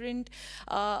biases, different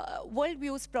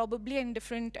worldviews probably, and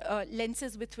different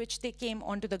lenses with which they came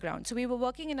onto the ground. So we were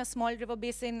working in a small river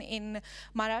basin in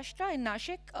Maharashtra, in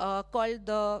Nashik,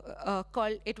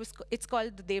 it's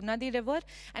called the Devnadi River,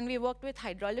 and we worked with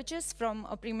hydrologists from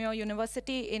a premier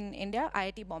university in India,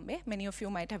 IIT Bombay. Many of you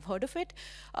might have heard of it.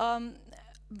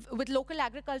 With local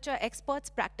agriculture experts,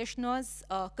 practitioners,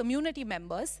 community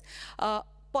members,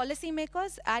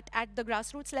 policymakers at the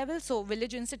grassroots level, so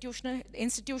village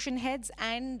institution heads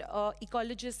and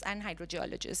ecologists and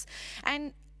hydrogeologists.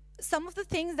 And some of the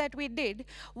things that we did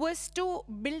was to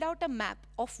build out a map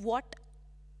of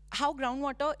how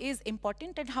groundwater is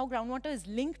important and how groundwater is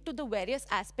linked to the various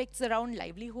aspects around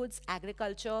livelihoods,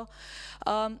 agriculture,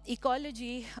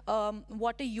 ecology,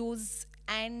 water use,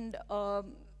 and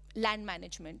land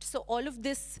management. So all of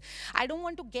this, I don't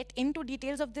want to get into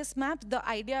details of this map. The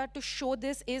idea to show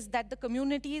this is that the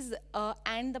communities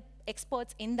and the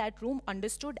experts in that room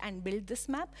understood and built this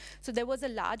map. So there was a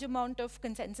large amount of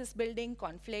consensus building,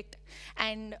 conflict,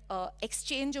 and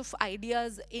exchange of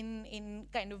ideas in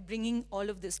kind of bringing all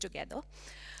of this together.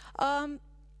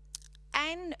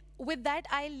 And with that,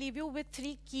 I'll leave you with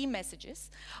 3 key messages.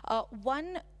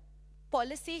 One,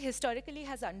 policy historically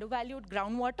has undervalued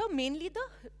groundwater, mainly the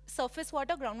surface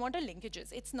water groundwater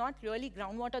linkages. It's not really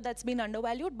groundwater that's been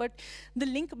undervalued, but the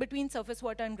link between surface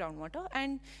water and groundwater.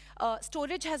 And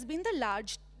storage has been the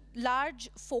large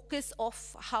focus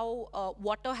of how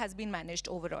water has been managed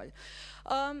overall.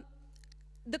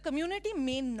 The community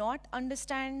may not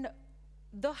understand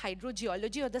the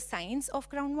hydrogeology or the science of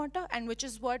groundwater, and which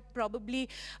is what probably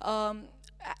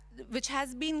which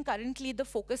has been currently the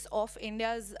focus of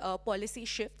India's policy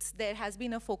shifts. There has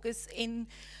been a focus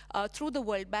through the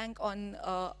World Bank on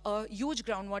a huge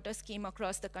groundwater scheme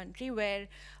across the country where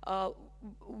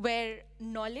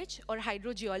knowledge or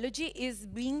hydrogeology is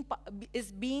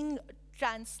being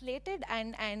translated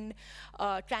and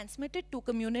transmitted to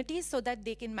communities so that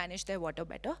they can manage their water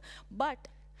better. But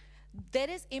there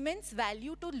is immense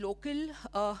value to local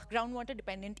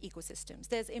groundwater-dependent ecosystems.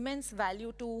 There's immense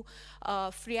value to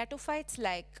phreatophytes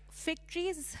like fig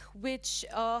trees, which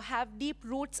have deep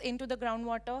roots into the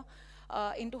groundwater,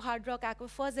 into hard rock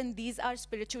aquifers, and these are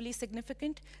spiritually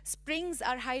significant. Springs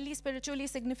are highly spiritually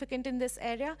significant in this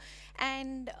area,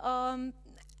 and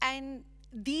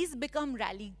these become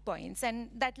rally points. And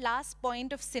that last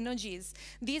point of synergies,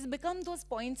 these become those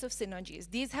points of synergies.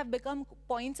 These have become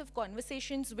points of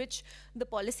conversations which the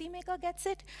policymaker gets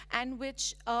it, and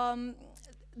which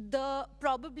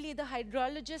probably the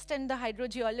hydrologist and the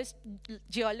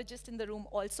hydrogeologist in the room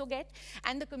also get,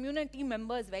 and the community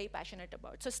member is very passionate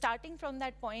about. So starting from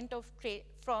that point of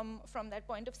from that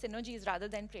point of synergies rather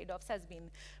than trade-offs has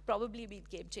probably been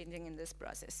game-changing in this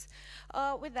process.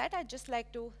 With that, I'd just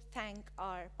like to thank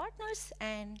our partners,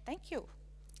 and thank you.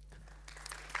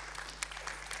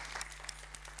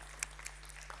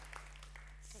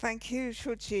 Thank you,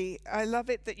 Shuchi. I love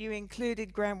it that you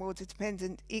included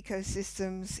groundwater-dependent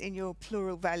ecosystems in your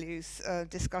plural values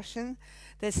discussion.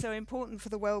 They're so important for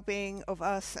the well-being of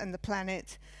us and the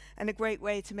planet, and a great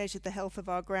way to measure the health of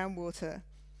our groundwater.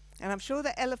 And I'm sure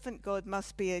the elephant god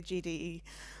must be a GDE.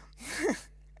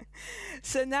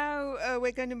 So now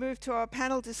we're going to move to our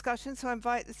panel discussion. So I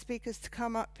invite the speakers to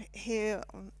come up here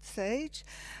on stage.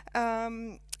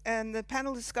 And the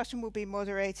panel discussion will be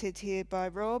moderated here by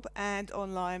Rob and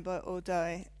online by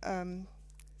Uday.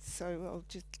 So I'll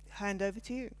just hand over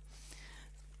to you.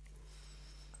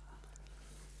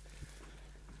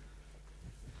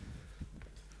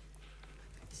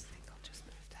 I think I'll just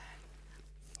move down.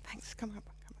 Thanks. Come up.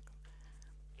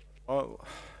 Oh,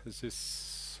 so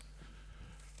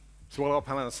while our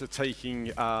panelists are taking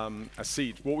a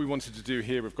seat, what we wanted to do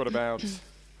here, we've got about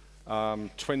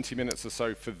 20 minutes or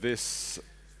so for this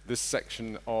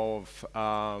section of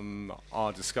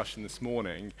our discussion this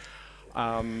morning.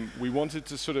 We wanted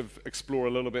to sort of explore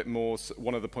a little bit more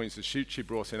one of the points that Shuchi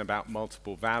brought in about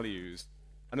multiple values,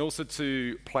 and also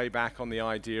to play back on the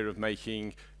idea of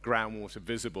making groundwater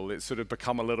visible. It's sort of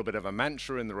become a little bit of a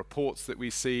mantra in the reports that we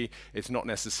see. It's not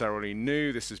necessarily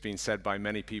new. This has been said by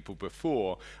many people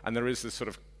before, and there is this sort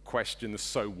of question, the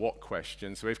so what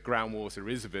question. So if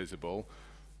groundwater is visible,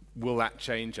 will that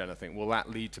change anything? Will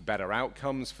that lead to better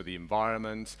outcomes for the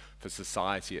environment, for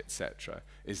society, etc.?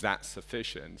 Is that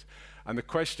sufficient? And the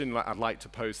question I'd like to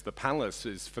pose to the panelists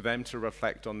is for them to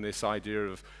reflect on this idea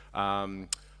of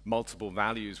multiple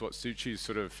values, what Shuchi's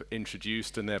sort of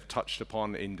introduced and they've touched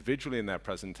upon individually in their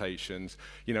presentations.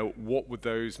 You know, what would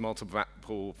those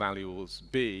multiple values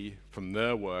be from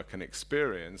their work and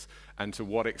experience, and to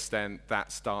what extent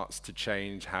that starts to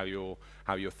change how you're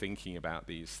thinking about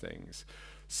these things.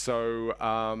 So,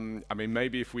 I mean,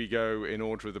 maybe if we go in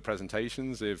order of the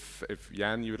presentations, if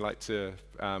Jan, you would like to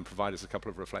provide us a couple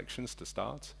of reflections to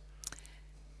start.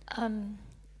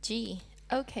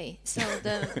 Okay, so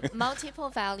the multiple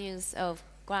values of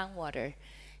groundwater.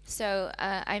 So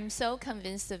I'm so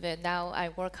convinced of it now. I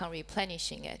work on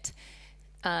replenishing it.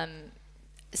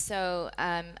 So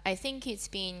I think it's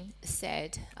been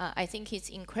said. I think it's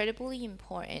incredibly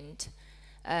important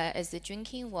as the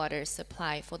drinking water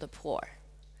supply for the poor.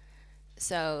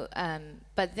 So,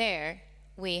 but there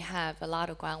we have a lot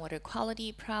of groundwater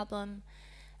quality problem.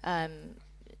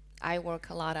 I work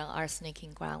a lot on arsenic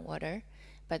in groundwater,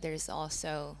 but there's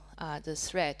also the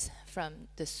threat from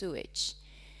the sewage.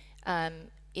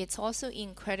 It's also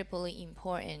incredibly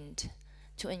important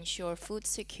to ensure food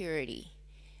security.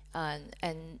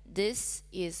 And this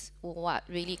is what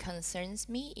really concerns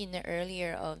me. In the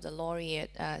earlier of the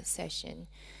laureate session,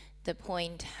 the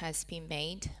point has been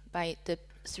made by the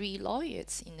 3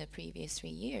 laureates in the previous 3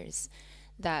 years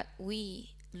that we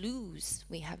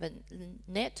have a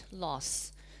net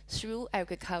loss through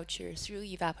agriculture, through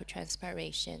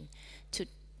evapotranspiration, to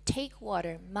take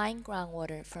water, mine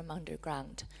groundwater from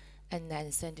underground, and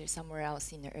then send it somewhere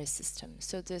else in the earth system.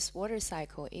 So this water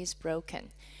cycle is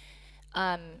broken.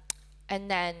 And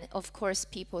then, of course,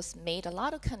 people's made a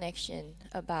lot of connection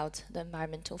about the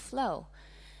environmental flow,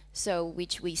 so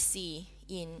which we see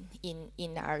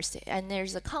in our state. And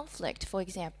there's a conflict, for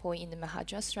example, in the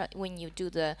Maharashtra, when you do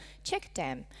the check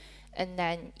dam, and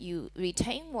then you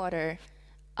retain water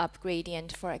up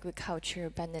gradient for agriculture,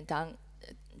 but then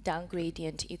down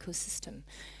gradient ecosystem.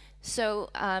 So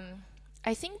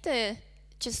I think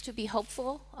just to be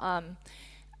hopeful,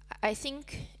 I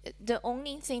think the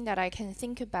only thing that I can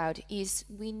think about is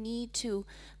we need to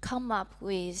come up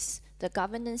with the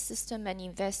governance system and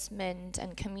investment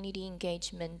and community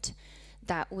engagement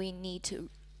that we need to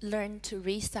learn to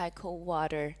recycle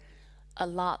water a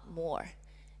lot more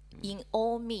in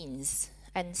all means,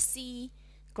 and see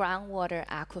groundwater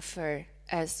aquifer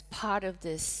as part of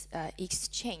this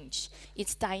exchange.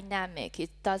 It's dynamic. It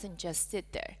doesn't just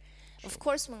sit there. Of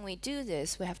course, when we do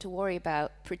this, we have to worry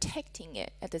about protecting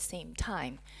it at the same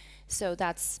time. So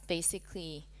that's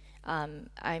basically,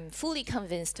 I'm fully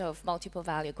convinced of multiple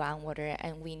value groundwater,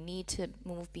 and we need to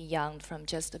move beyond from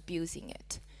just abusing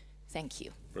it. Thank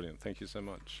you. Brilliant. Thank you so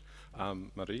much.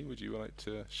 Marie, would you like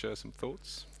to share some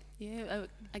thoughts? Yeah,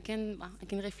 I can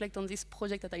reflect on this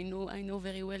project that I know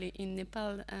very well in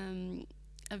Nepal.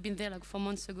 I've been there like 4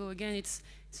 months ago. Again, it's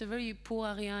a very poor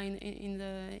area in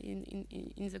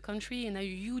the country, and a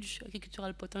huge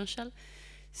agricultural potential.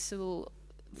 So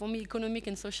for me, economic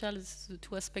and social is the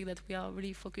 2 aspects that we are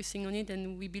really focusing on it,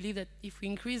 and we believe that if we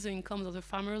increase the incomes of the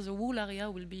farmers, the whole area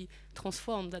will be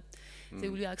transformed, that they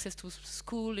will have access to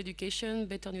school, education,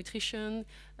 better nutrition,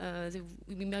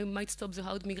 we might stop the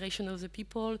out migration of the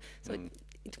people, so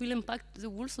it will impact the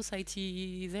whole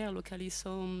society there locally.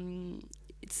 So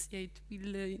it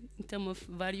will, in terms of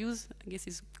values, I guess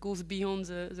it goes beyond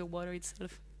the water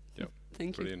itself. Yeah,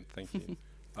 thank you. Brilliant, thank you.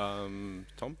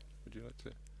 Tom, would you like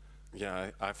to?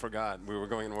 Yeah, I forgot. We were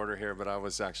going in order here, but I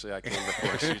came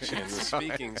before Shuchi and was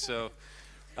speaking. So,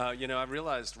 you know, I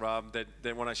realized, Rob,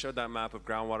 that when I showed that map of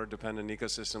groundwater-dependent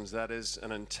ecosystems, that is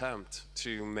an attempt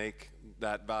to make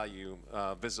that value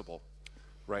visible,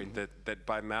 right? That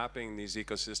by mapping these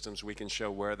ecosystems, we can show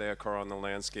where they occur on the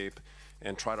landscape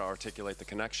and try to articulate the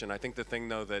connection. I think the thing,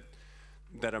 though,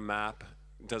 that a map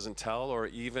doesn't tell, or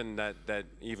even that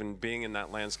even being in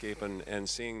that landscape and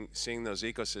seeing those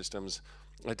ecosystems,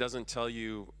 it doesn't tell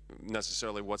you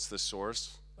necessarily what's the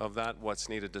source of that, what's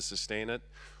needed to sustain it,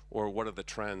 or what are the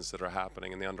trends that are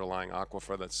happening in the underlying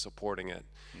aquifer that's supporting it.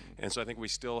 And so I think we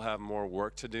still have more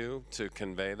work to do to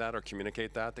convey that or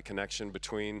communicate that, the connection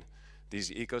between these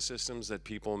ecosystems that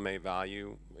people may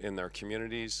value in their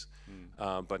communities,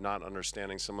 but not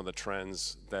understanding some of the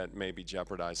trends that may be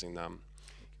jeopardizing them.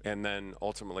 And then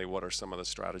ultimately, what are some of the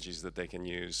strategies that they can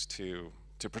use to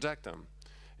protect them?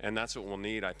 And that's what we'll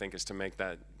need, I think, is to make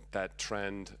that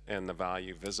trend and the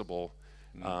value visible,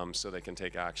 so they can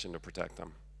take action to protect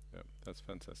them. Yeah, that's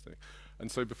fantastic.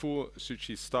 And so before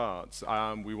Shuchi starts,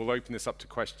 we will open this up to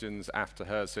questions after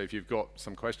her. So if you've got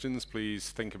some questions,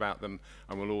 please think about them.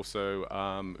 And we'll also,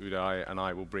 Uday and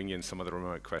I will bring in some of the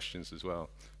remote questions as well.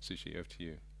 Shuchi, over to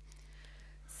you.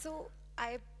 So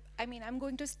I mean, I'm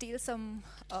going to steal some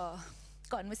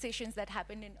conversations that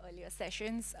happened in earlier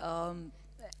sessions.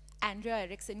 Andrea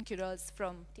Erickson-Kuros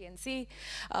from TNC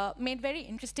made very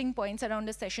interesting points around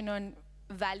the session on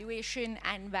valuation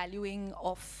and valuing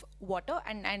of water,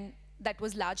 and that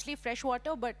was largely fresh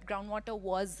water, but groundwater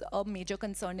was a major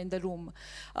concern in the room,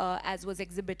 as was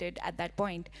exhibited at that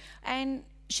point. And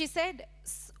she said,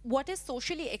 what is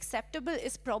socially acceptable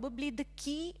is probably the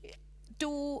key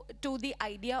to the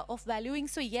idea of valuing.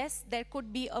 So yes, there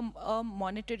could be a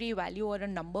monetary value or a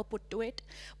number put to it,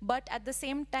 but at the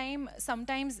same time,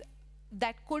 sometimes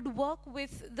that could work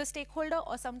with the stakeholder,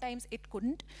 or sometimes it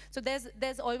couldn't. So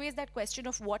there's always that question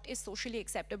of what is socially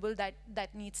acceptable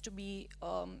that needs to be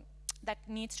that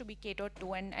needs to be catered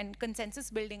to, and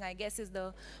consensus building, I guess, is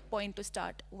the point to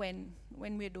start when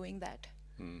we're doing that.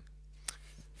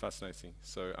 Fascinating.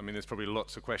 So, I mean, there's probably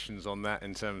lots of questions on that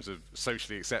in terms of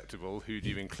socially acceptable. Who do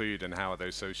you include, and how are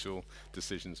those social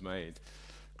decisions made?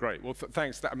 Great. Well,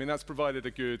 thanks. I mean, that's provided a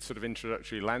good sort of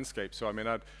introductory landscape. So, I mean,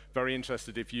 I'm very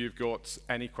interested if you've got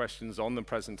any questions on the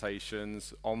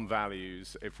presentations, on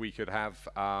values, if we could have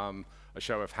a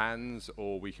show of hands,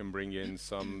 or we can bring in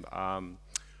some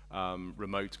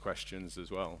remote questions as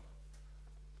well.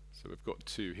 So we've got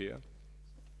 2 here.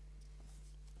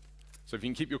 So if you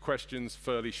can keep your questions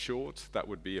fairly short, that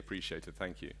would be appreciated.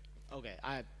 Thank you. Okay,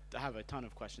 I have a ton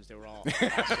of questions. They were all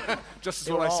just as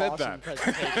what I said awesome that.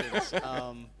 Presentations.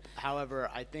 However,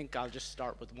 I think I'll just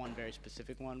start with one very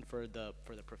specific one for the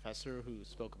professor who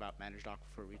spoke about managed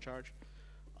aquifer recharge.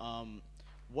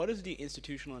 What is the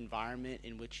institutional environment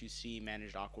in which you see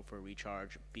managed aquifer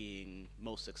recharge being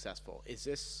most successful? Is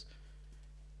this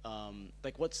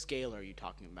like, what scale are you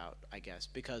talking about, I guess?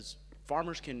 Because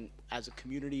farmers can, as a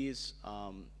communities,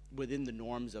 within the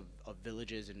norms of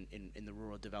villages in the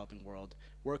rural developing world,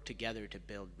 work together to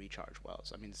build recharge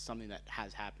wells. I mean, it's something that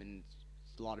has happened,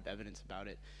 a lot of evidence about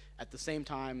it. At the same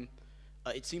time,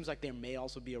 it seems like there may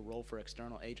also be a role for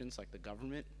external agents like the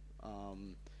government,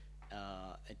 and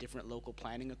different local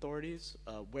planning authorities.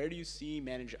 Where do you see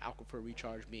managed aquifer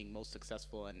recharge being most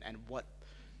successful, and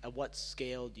at what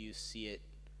scale do you see it?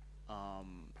 How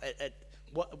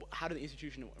do the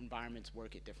institutional environments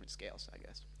work at different scales, I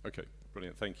guess? Okay,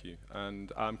 brilliant, thank you.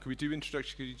 And could we do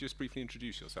introduction? Could you just briefly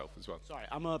introduce yourself as well? Sorry,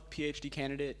 I'm a PhD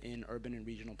candidate in urban and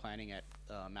regional planning at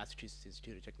Massachusetts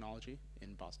Institute of Technology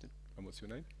in Boston. And what's your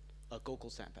name?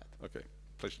 Gokul Sampath. Okay,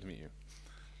 pleasure to meet you.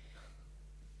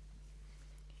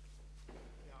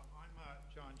 Yeah, I'm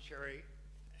John Cherry,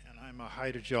 and I'm a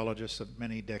hydrogeologist of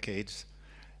many decades,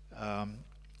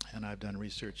 and I've done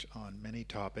research on many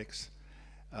topics.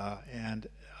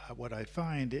 What I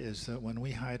find is that when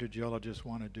we hydrogeologists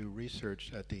want to do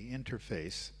research at the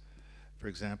interface, for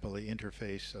example, the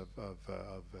interface of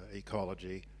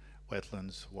ecology,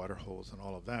 wetlands, water holes, and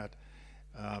all of that,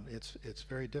 it's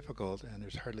very difficult, and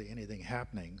there's hardly anything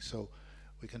happening. So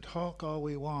we can talk all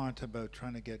we want about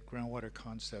trying to get groundwater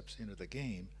concepts into the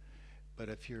game, but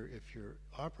if you're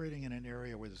operating in an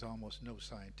area where there's almost no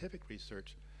scientific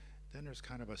research, then there's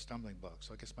kind of a stumbling block.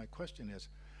 So I guess my question is,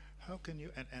 how can you,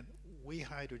 and we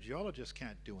hydrogeologists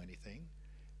can't do anything,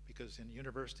 because in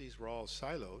universities we're all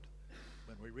siloed.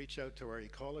 When we reach out to our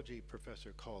ecology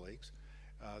professor colleagues,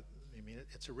 I mean,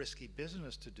 it's a risky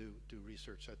business to do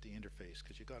research at the interface,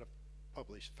 because you got to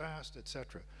publish fast,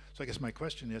 etc. So I guess my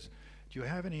question is, do you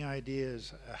have any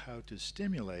ideas how to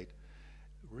stimulate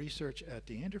research at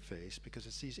the interface? Because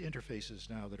it's these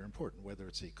interfaces now that are important, whether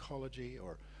it's ecology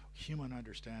or human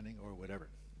understanding or whatever.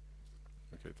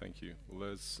 Okay, thank you. Well,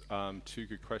 there's 2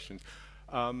 good questions.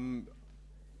 Are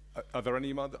there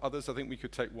any others? I think we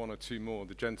could take 1 or 2 more.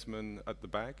 The gentleman at the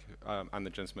back, and the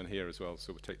gentleman here as well,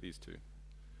 so we'll take these 2.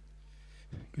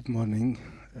 Good morning.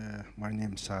 My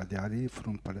name is Saadi Ali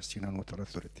from Palestinian Water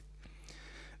Authority.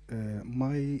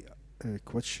 My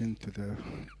question to the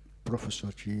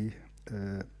Professor G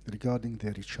regarding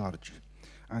the recharge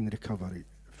and recovery.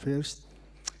 First,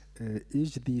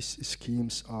 is these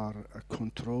schemes are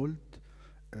controlled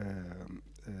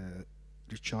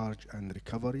recharge and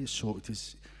recovery, so it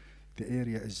is the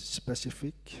area is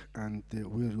specific and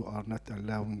where you are not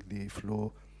allowing the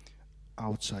flow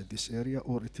outside this area,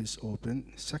 or it is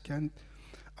open? Second,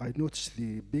 I noticed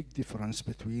the big difference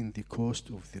between the cost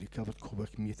of the recovered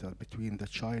cubic meter between the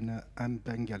China and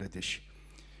Bangladesh,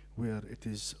 where it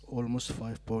is almost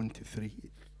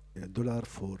 $5.3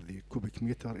 for the cubic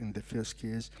meter in the first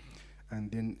case,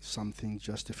 and then something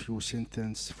just a few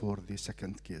cents for the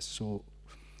second case. So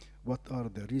what are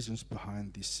the reasons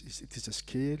behind this? It is a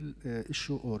scale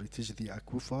issue, or it is the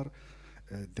aquifer,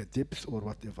 the depth, or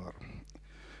whatever?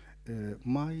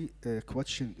 My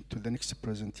question to the next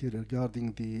presenter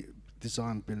regarding the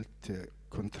design-built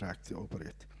contract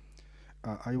operate.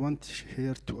 I want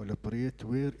here to elaborate,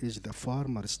 where is the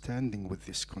farmer standing with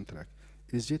this contract?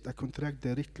 Is it a contract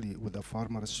directly with the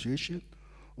farmer association,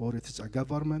 or it is a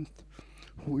government?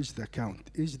 Who is the account?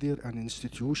 Is there an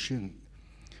institution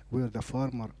where the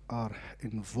farmer are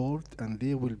involved and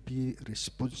they will be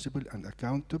responsible and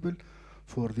accountable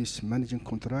for this managing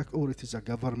contract, or it is a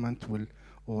government will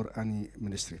or any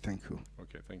ministry? Thank you.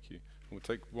 Okay, thank you. We'll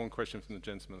take 1 question from the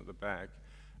gentleman at the back.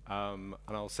 And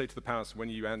I'll say to the panelists, when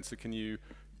you answer,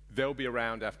 they'll be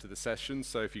around after the session,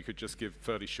 so if you could just give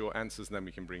fairly short answers, and then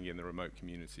we can bring in the remote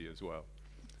community as well.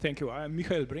 Thank you. I'm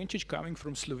Mihail Brinčić, coming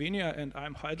from Slovenia, and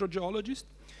I'm hydrogeologist.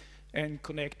 and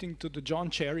connecting to the John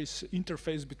Cherry's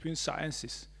interface between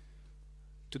sciences.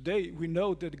 Today, we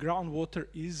know that groundwater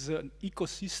is an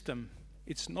ecosystem.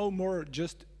 It's no more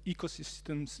just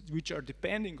ecosystems which are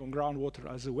depending on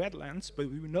groundwater as a wetlands, but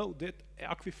we know that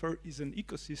aquifer is an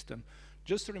ecosystem.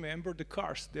 Just remember the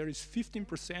karst. There is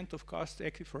 15% of karst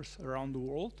aquifers around the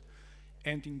world,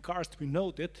 and in karst we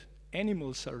know that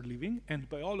animals are living, and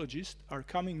biologists are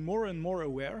coming more and more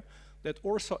aware that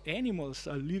also animals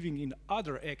are living in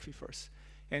other aquifers.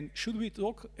 And should we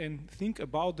talk and think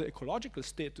about the ecological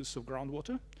status of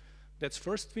groundwater? That's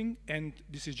first thing, and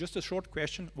this is just a short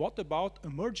question. What about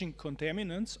emerging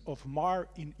contaminants of MAR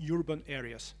in urban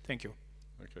areas? Thank you.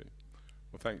 Okay,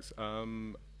 well thanks.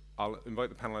 I'll invite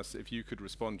the panelists if you could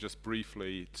respond just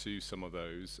briefly to some of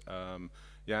those.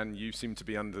 Jan, you seem to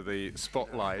be under the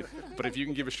spotlight, but if you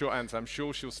can give a short answer, I'm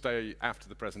sure she'll stay after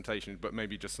the presentation, but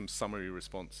maybe just some summary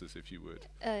responses if you would.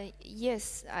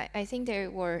 Yes, I think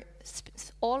there were,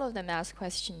 all of them asked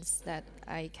questions that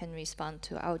I can respond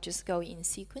to. I'll just go in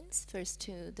sequence. First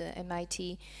to the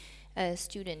MIT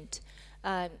student.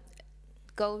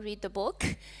 Go read the book,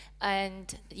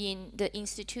 and in the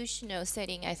institutional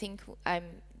setting, I think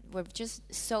we're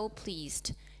just so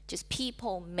pleased, just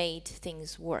people made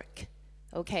things work.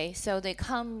 Okay, so they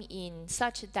come in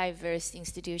such a diverse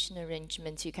institutional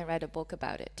arrangements, you can write a book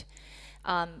about it.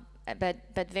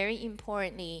 But very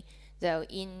importantly, though,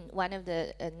 in one of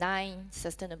the 9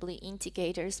 sustainability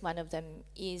indicators, one of them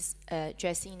is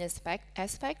addressing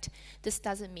aspect. This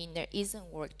doesn't mean there isn't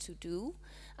work to do.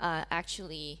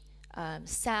 Actually,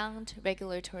 sound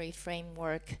regulatory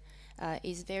framework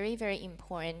is very, very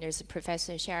important. There's a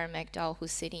Professor Sharon McDowell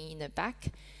who's sitting in the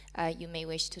back. You may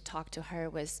wish to talk to her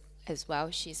as well.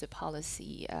 She's a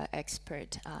policy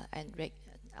expert and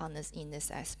in this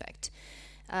aspect.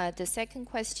 The second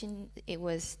question, it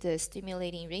was the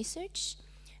stimulating research.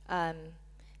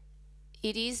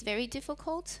 It is very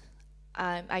difficult.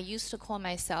 I used to call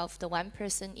myself the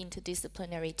one-person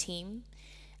interdisciplinary team,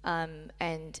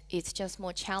 and it's just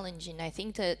more challenging. I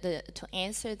think the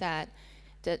answer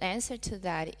to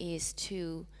that is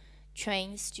to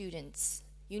train students.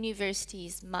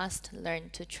 Universities must learn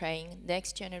to train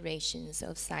next generations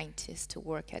of scientists to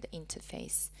work at the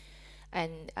interface,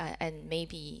 and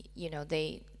maybe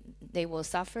they will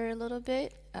suffer a little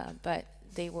bit, but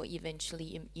they will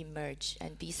eventually emerge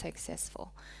and be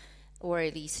successful, or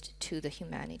at least to the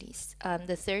humanities.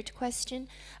 The third question,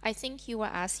 I think you were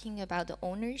asking about the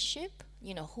ownership.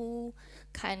 Who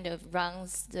kind of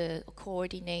runs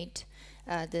coordinate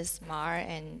this MAR,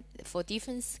 and for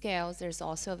different scales, there's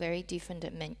also very different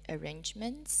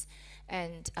arrangements.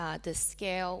 And the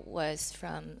scale was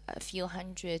from a few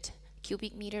hundred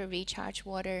cubic meter recharge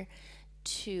water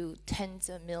to tens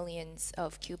of millions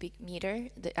of cubic meter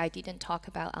that I didn't talk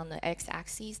about on the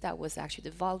x-axis. That was actually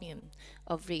the volume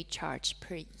of recharge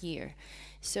per year.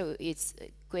 So it's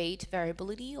great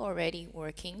variability already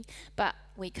working, but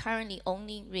we currently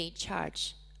only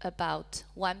recharge about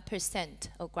 1%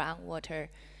 of groundwater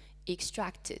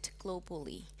extracted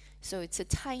globally. So it's a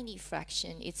tiny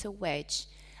fraction, it's a wedge.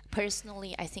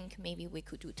 Personally, I think maybe we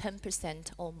could do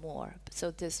 10% or more,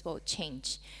 so this will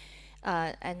change.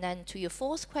 And then to your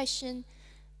fourth question,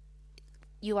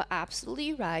 you are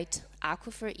absolutely right.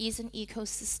 Aquifer is an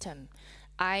ecosystem.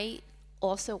 I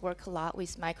also work a lot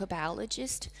with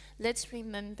microbiologists. Let's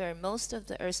remember, most of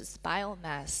the Earth's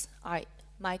biomass are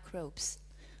microbes.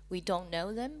 We don't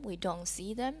know them, we don't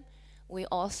see them. We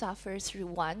all suffer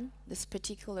through this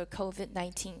particular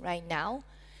COVID-19 right now.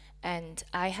 And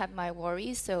I have my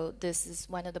worries, so this is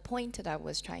one of the points that I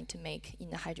was trying to make in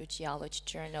the Hydrogeology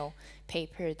Journal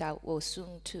paper that will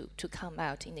soon to come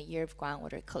out in the Year of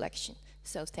Groundwater Collection.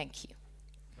 So thank you.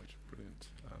 That's brilliant.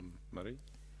 Marie?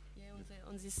 Yeah,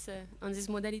 on this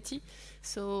modality.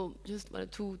 So just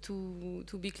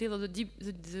to be clear,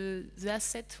 the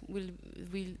asset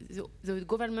the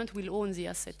government will own the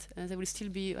asset. There will still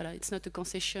be, it's not a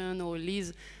concession or a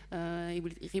lease. It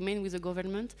will remain with the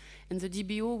government, and the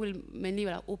DBO will mainly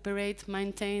operate,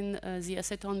 maintain the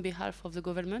asset on behalf of the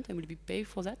government, and will be paid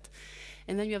for that.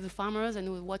 And then you have the farmers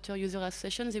and water user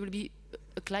associations. They will be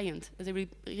a client. They will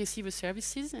receive the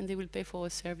services, and they will pay for the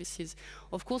services.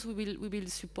 Of course, we will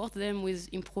support them with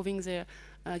improving their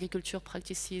agriculture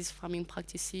practices, farming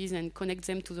practices, and connect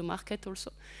them to the market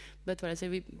also. But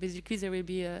basically, there will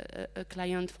be a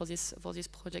client for this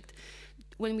project.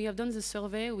 When we have done the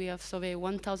survey, we have surveyed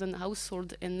 1,000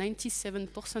 households, and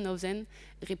 97% of them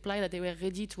replied that they were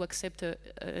ready to accept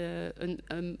an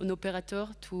operator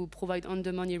to provide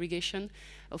on-demand irrigation,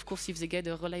 of course, if they get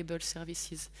a reliable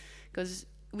services. Because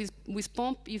with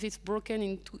pump, if it's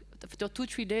broken after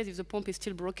 2-3 days, if the pump is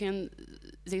still broken,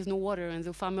 there's no water and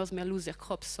the farmers may lose their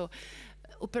crops. So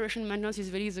operation maintenance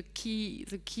is really the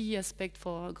key aspect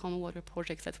for groundwater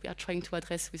projects that we are trying to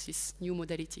address with this new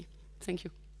modality. Thank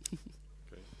you.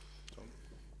 Okay. Tom?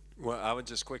 Well, I would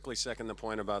just quickly second the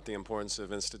point about the importance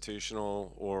of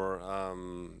institutional or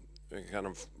kind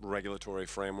of regulatory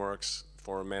frameworks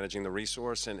for managing the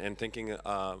resource, and thinking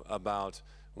about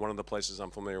one of the places I'm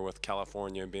familiar with,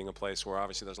 California, being a place where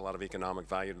obviously there's a lot of economic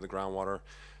value to the groundwater.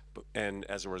 And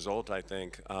as a result, I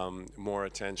think more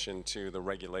attention to the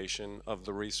regulation of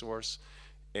the resource,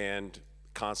 and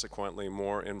consequently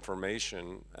more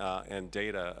information and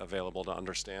data available to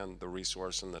understand the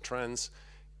resource and the trends,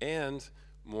 and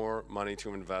more money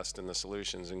to invest in the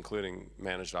solutions, including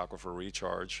managed aquifer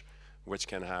recharge, which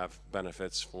can have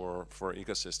benefits for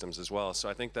ecosystems as well. So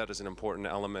I think that is an important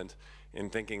element in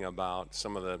thinking about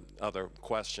some of the other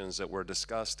questions that were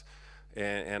discussed.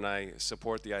 And I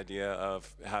support the idea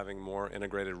of having more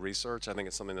integrated research. I think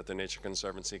it's something that the Nature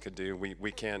Conservancy could do.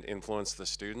 We can't influence the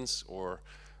students or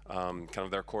kind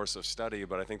of their course of study,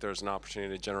 but I think there's an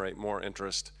opportunity to generate more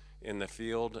interest in the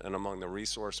field and among the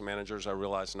resource managers. I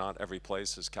realize not every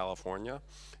place is California.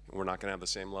 We're not going to have the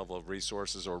same level of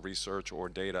resources or research or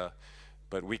data,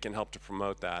 but we can help to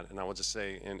promote that. And I will just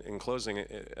say in closing,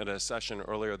 at a session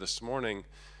earlier this morning,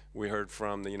 we heard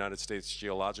from the United States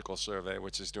Geological Survey,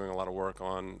 which is doing a lot of work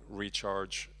on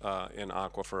recharge in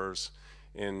aquifers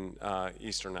in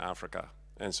Eastern Africa.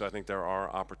 And so I think there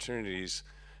are opportunities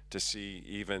to see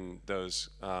even those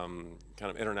kind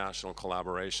of international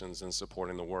collaborations in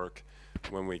supporting the work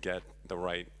when we get the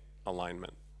right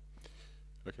alignment.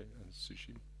 Okay, and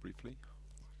Sushi, briefly.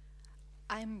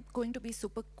 I'm going to be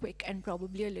super quick and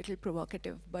probably a little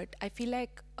provocative, but I feel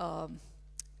like,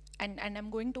 and I'm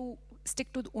going to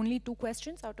stick to only 2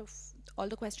 questions out of all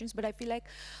the questions, but I feel like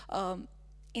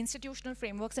institutional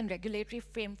frameworks and regulatory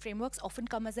frameworks often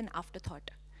come as an afterthought,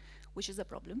 which is a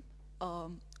problem.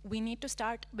 We need to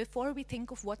start, before we think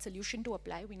of what solution to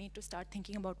apply, we need to start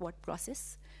thinking about what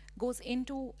process goes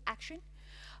into action.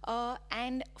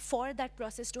 And for that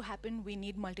process to happen, we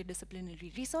need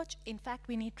multidisciplinary research. In fact,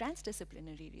 we need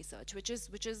transdisciplinary research, which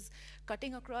is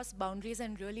cutting across boundaries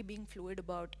and really being fluid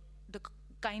about the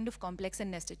kind of complex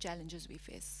and nested challenges we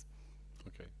face.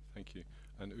 Okay, thank you.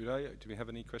 And Uday, do we have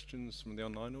any questions from the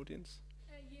online audience?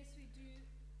 Yes, we do.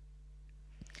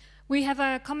 We have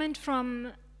a comment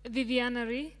from Viviana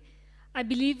Ree. I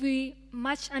believe we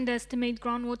much underestimate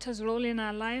groundwater's role in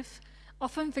our life,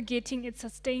 often forgetting it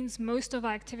sustains most of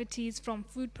our activities from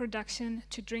food production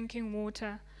to drinking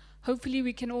water. Hopefully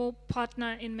we can all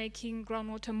partner in making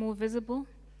groundwater more visible.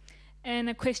 And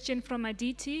a question from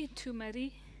Aditi to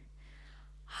Marie.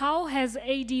 How has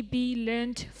ADB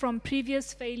learned from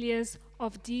previous failures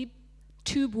of deep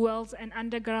tube wells and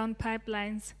underground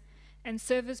pipelines and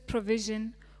service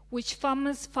provision, which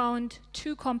farmers found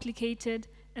too complicated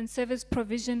and service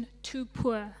provision too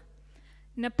poor?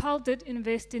 Nepal did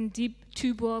invest in deep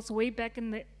tube wells way back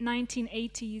in the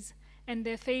 1980s, and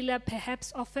their failure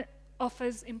perhaps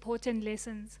offers important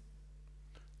lessons.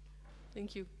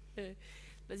 Thank you.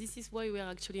 But this is why we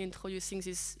are actually introducing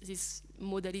this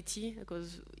modality,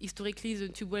 because historically the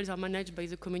tube wells are managed by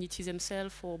the communities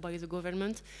themselves or by the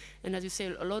government, and as you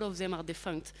say, a lot of them are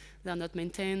defunct. They are not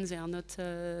maintained. They are not.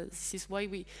 This is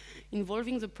why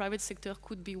involving the private sector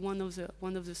could be one of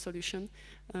the solutions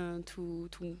to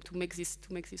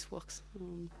make this work.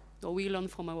 Or we learn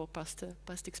from our past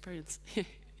experience.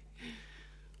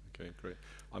 Okay, great.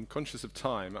 I'm conscious of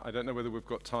time. I don't know whether we've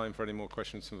got time for any more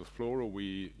questions from the floor, or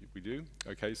we do.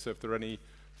 Okay, so if there are any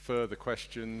further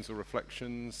questions or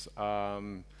reflections,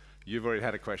 you've already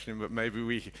had a question, but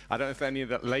maybe I don't know if there are any of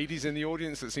the ladies in the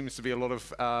audience. There seems to be a lot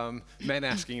of men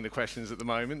asking the questions at the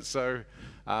moment. So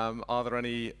are there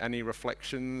any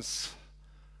reflections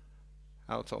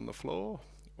out on the floor?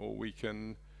 Or we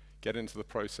can get into the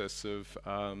process of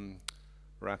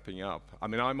wrapping up. I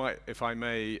mean, I might, if I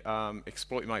may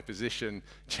exploit my position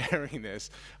chairing this,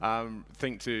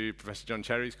 think to Professor John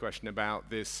Cherry's question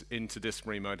about this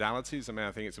interdisciplinary modalities. I mean,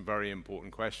 I think it's a very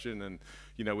important question, and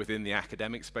you know, within the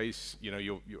academic space, you know,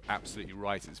 you're absolutely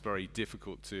right. It's very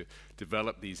difficult to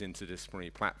develop these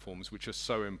interdisciplinary platforms, which are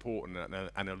so important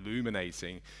and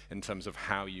illuminating in terms of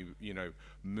how you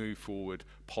move forward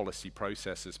policy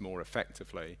processes more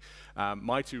effectively.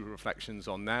 My 2 reflections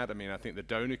on that. I mean, I think the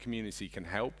donor community can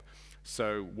help.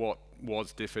 So what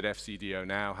was DFID FCDO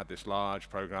now, had this large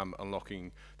program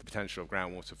unlocking the potential of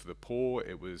groundwater for the poor.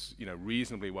 It was,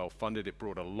 reasonably well funded. It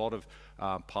brought a lot of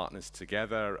partners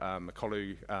together. My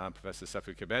colleague, Professor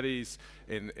Sefu Kebedi's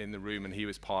in the room, and he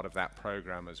was part of that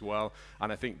program as well.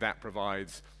 And I think that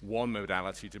provides one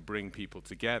modality to bring people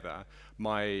together.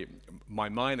 My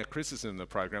minor criticism of the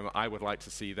program, I would like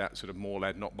to see that sort of more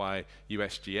led not by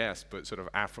USGS, but sort of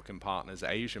African partners,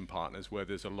 Asian partners, where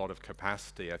there's a lot of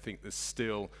capacity. I think there's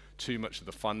still too much of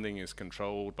the funding is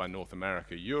controlled by North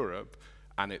America, Europe,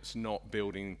 and it's not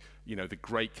building, the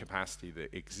great capacity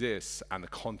that exists and the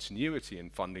continuity in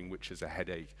funding, which is a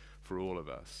headache for all of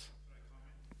us.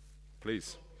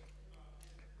 Please.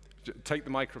 Take the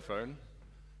microphone.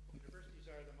 Universities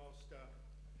are the most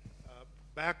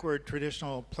backward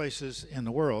traditional places in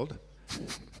the world.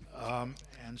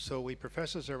 And so we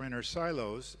professors are in our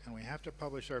silos, and we have to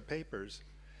publish our papers.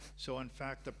 So in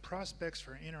fact, the prospects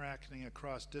for interacting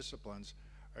across disciplines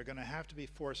are going to have to be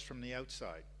forced from the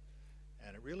outside.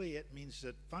 And it means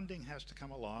that funding has to come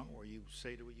along, where you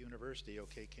say to a university,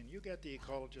 okay, can you get the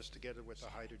ecologist together with the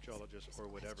hydrogeologist or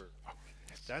whatever?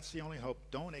 That's the only hope.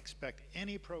 Don't expect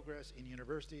any progress in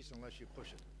universities unless you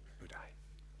push it.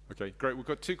 Okay, great. We've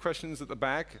got two questions at the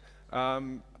back.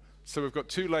 So we've got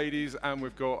two ladies, and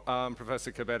we've got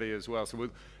Professor Kebedi as well. So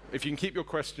if you can keep your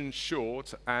questions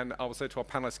short, and I will say to our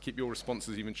panelists, keep your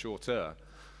responses even shorter.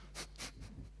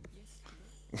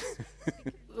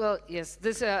 Well, yes,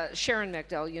 this is Sharon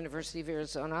McDowell, University of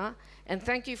Arizona, and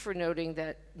thank you for noting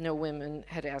that no women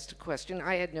had asked a question.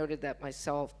 I had noted that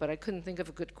myself, but I couldn't think of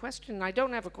a good question. I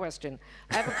don't have a question.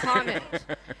 I have a comment,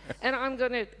 and I'm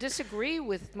going to disagree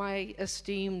with my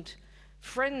esteemed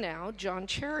friend now, John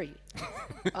Cherry.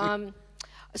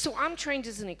 So I'm trained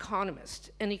as an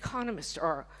economist, and economists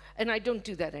are, and I don't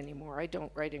do that anymore. I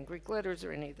don't write in Greek letters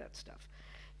or any of that stuff.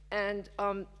 And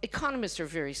economists are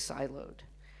very siloed.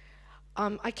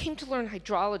 I came to learn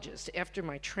hydrologist after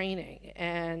my training,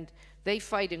 and they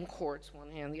fight in courts,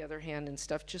 one hand, the other hand, and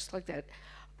stuff just like that.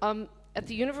 At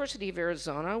the University of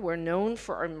Arizona, we're known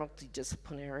for our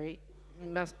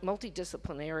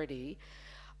multidisciplinarity.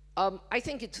 I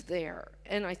think it's there,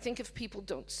 and I think if people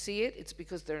don't see it, it's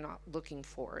because they're not looking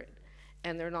for it,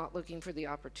 and they're not looking for the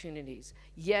opportunities.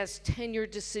 Yes, tenure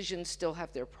decisions still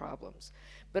have their problems,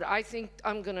 but I think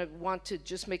I'm going to want to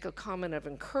just make a comment of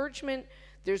encouragement.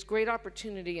 There's great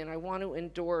opportunity, and I want to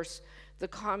endorse the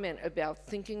comment about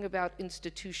thinking about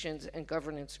institutions and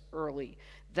governance early.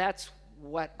 That's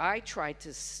what I tried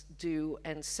to do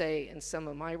and say in some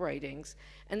of my writings,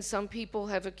 and some people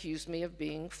have accused me of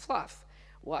being fluff.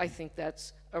 Well, I think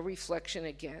that's a reflection,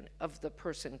 again, of the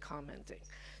person commenting.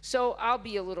 So I'll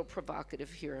be a little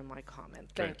provocative here in my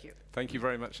comment. Thank you. Thank you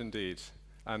very much indeed.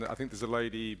 And I think there's a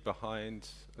lady behind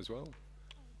as well.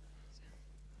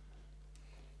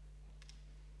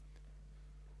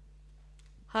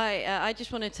 Hi, I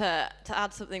just wanted to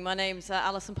add something. My name's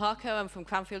Alison Parker. I'm from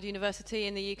Cranfield University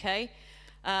in the UK.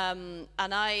 And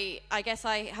I guess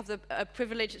I have a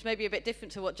privilege that's maybe a bit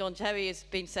different to what John Cherry has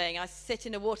been saying. I sit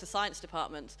in a water science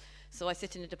department. So I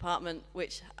sit in a department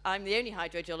which I'm the only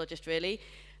hydrogeologist really.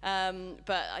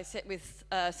 But I sit with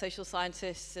social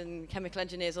scientists and chemical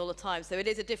engineers all the time. So it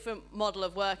is a different model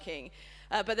of working.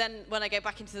 But then when I go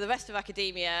back into the rest of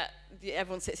academia,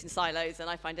 everyone sits in silos, and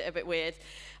I find it a bit weird.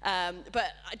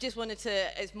 But I just wanted to,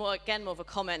 it's more of a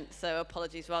comment, so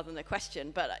apologies rather than a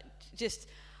question. But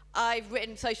I've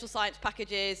written social science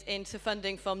packages into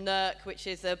funding from NERC, which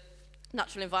is a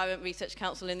Natural Environment Research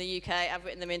Council in the UK. I've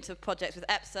written them into projects with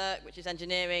EPSRC, which is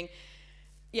engineering.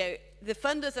 The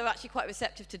funders are actually quite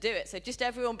receptive to do it. So just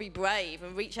everyone be brave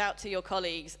and reach out to your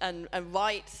colleagues and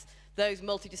write those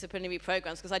multidisciplinary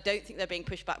programs, because I don't think they're being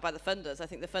pushed back by the funders. I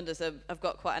think the funders have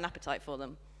got quite an appetite for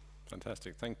them.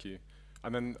 Fantastic, thank you.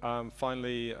 And then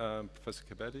finally, Professor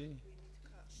Kebedi.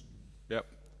 Yep,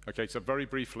 okay, so very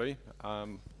briefly.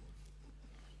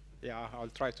 Yeah, I'll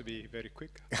try to be very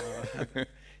quick.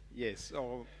 Yes,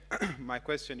 so my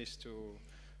question is to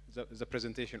the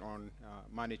presentation on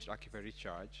managed aquifer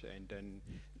recharge, and then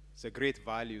the great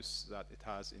values that it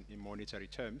has in monetary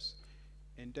terms.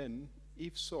 And then,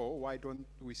 if so, why don't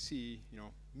we see,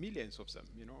 millions of them?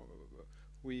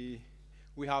 We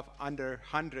have under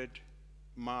 100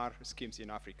 MAR schemes in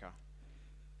Africa,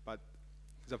 but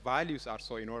the values are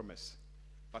so enormous.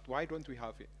 But why don't we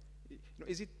have it?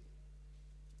 Is it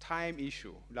time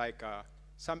issue? Like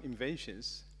some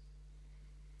inventions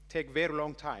take very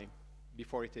long time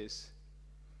before it is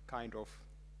kind of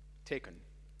taken.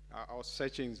 I was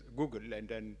searching Google and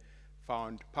then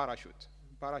found parachute.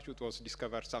 Parachute was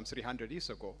discovered some 300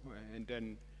 years ago and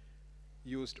then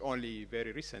used only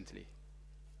very recently.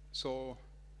 So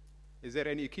is there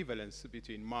any equivalence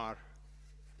between MAR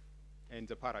and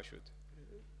the parachute?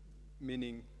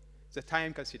 Meaning the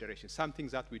time consideration, something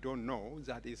that we don't know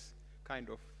that is kind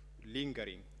of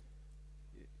lingering,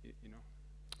 you know.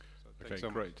 So okay, so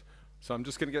great. So I'm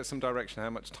just going to get some direction how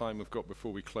much time we've got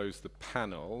before we close the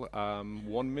panel.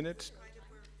 1 minute?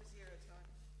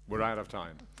 We're out of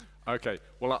time. Okay,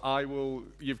 well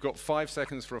you've got 5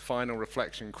 seconds for a final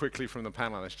reflection quickly from the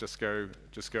panelists.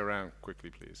 Just go around quickly,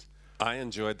 please. I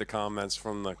enjoyed the comments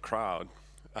from the crowd.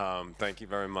 Thank you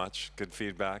very much. Good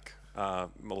feedback. A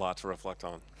lot to reflect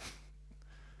on.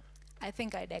 I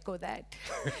think I'd echo that.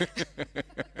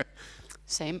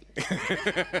 Same.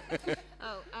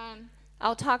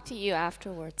 I'll talk to you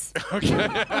afterwards. Okay.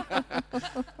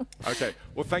 Okay.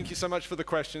 Well, thank you so much for the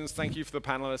questions. Thank you for the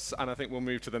panelists. And I think we'll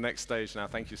move to the next stage now.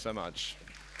 Thank you so much.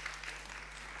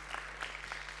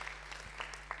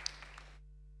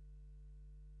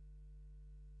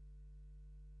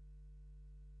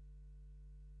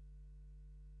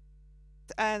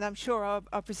 And I'm sure our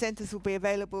presenters will be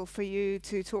available for you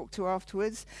to talk to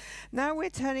afterwards. Now we're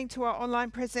turning to our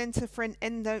online presenter for an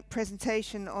end-note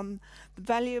presentation on the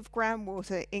value of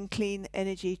groundwater in clean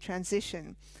energy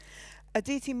transition.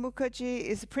 Aditi Mukherjee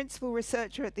is a principal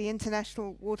researcher at the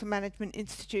International Water Management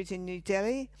Institute in New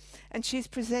Delhi, and she's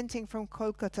presenting from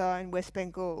Kolkata in West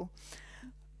Bengal.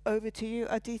 Over to you,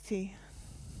 Aditi.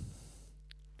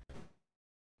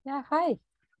 Yeah, hi.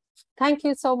 Thank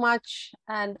you so much.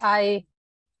 And I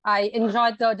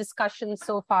enjoyed the discussion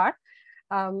so far,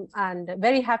 and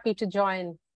very happy to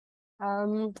join.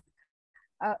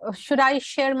 Should I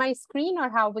share my screen,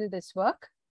 or how will this work?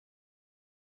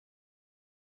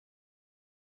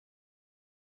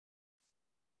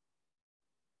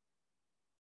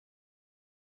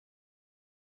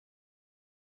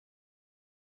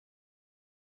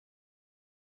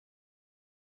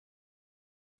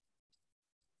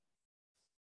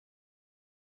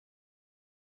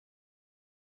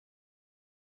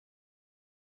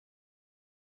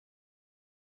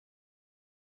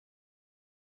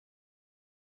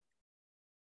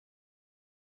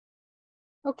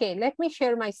 Okay, let me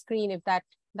share my screen if that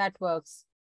works.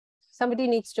 Somebody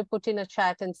needs to put in a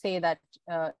chat and say that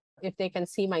if they can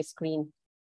see my screen.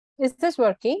 Is this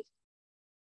working?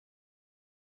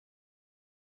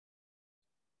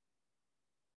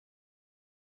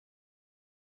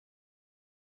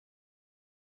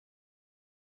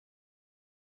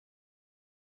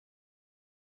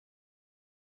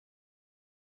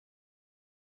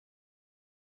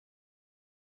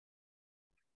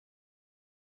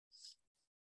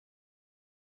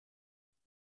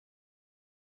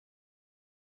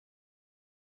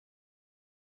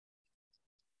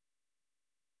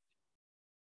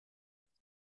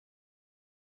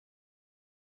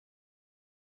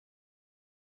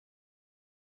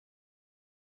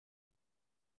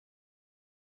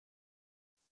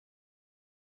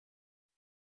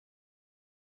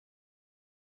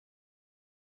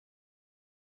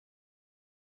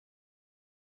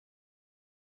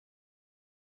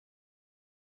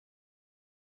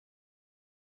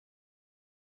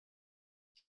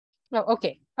 Oh,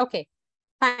 okay.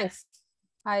 Thanks.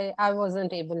 I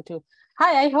wasn't able to.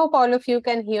 Hi, I hope all of you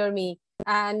can hear me.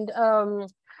 And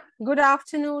good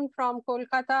afternoon from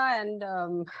Kolkata. And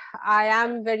I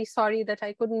am very sorry that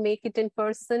I couldn't make it in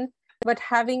person. But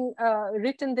having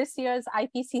written this year's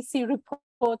IPCC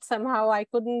report, somehow I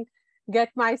couldn't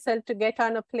get myself to get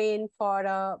on a plane for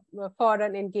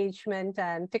an engagement.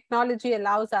 And technology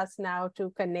allows us now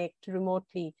to connect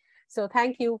remotely. So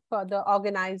thank you for the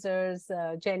organizers,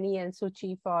 Jenny and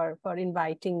Suchi, for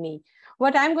inviting me.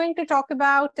 What I'm going to talk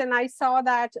about, and I saw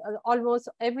that almost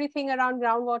everything around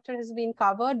groundwater has been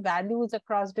covered, values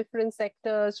across different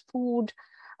sectors, food,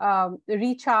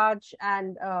 recharge,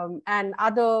 and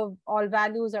other all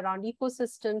values around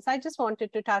ecosystems. I just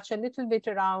wanted to touch a little bit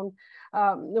around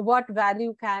what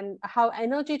value how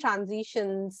energy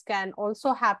transitions can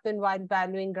also happen while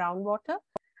valuing groundwater.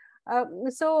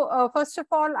 First of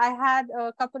all, I had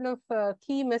a couple of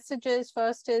key messages.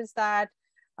 First is that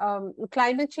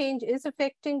climate change is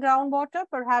affecting groundwater,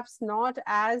 perhaps not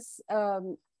as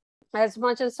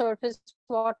much as surface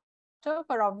water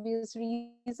for obvious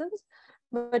reasons.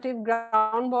 But if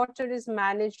groundwater is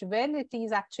managed well, it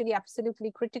is actually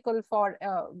absolutely critical for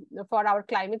our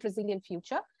climate resilient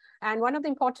future. And one of the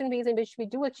important ways in which we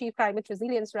do achieve climate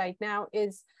resilience right now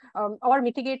is, or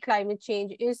mitigate climate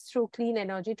change, is through clean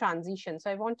energy transition.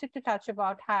 So I wanted to touch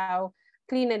about how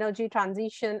clean energy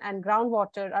transition and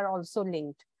groundwater are also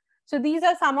linked. So these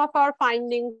are some of our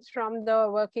findings from the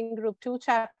Working Group 2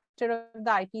 chapter of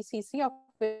the IPCC, of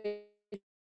which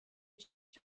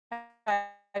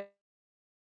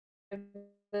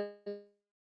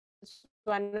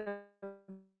one of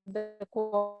the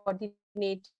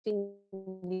coordinating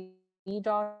lead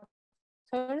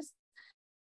authors.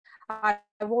 I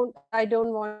don't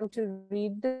want to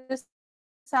read this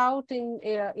out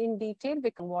in detail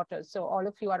because water. So all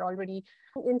of you are already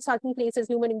in certain places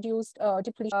human-induced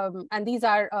depletion, and these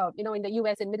are in the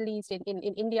US, in Middle East, in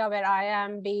India where I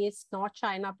am based, North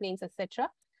China plains, etc.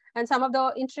 And some of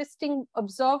the interesting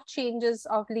observed changes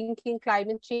of linking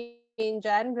climate change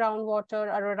and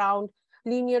groundwater are around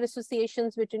linear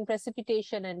associations between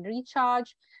precipitation and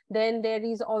recharge. Then there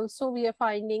is also, we are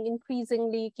finding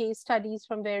increasingly case studies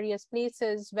from various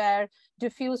places where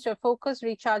diffused or focused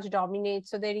recharge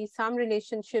dominates. So there is some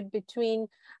relationship between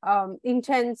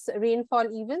intense rainfall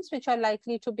events, which are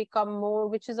likely to become more,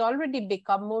 which has already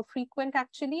become more frequent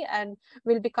actually, and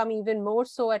will become even more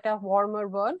so at a warmer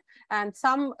world, and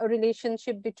some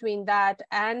relationship between that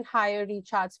and higher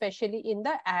recharge, especially in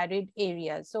the arid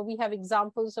areas. So we have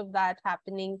examples of that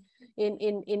happening in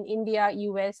India,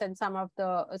 US, and some of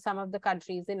the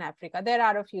countries in Africa. There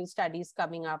are a few studies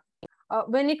coming up.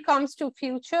 When it comes to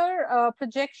future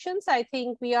projections, I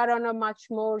think we are on a much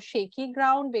more shaky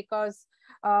ground because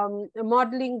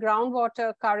modeling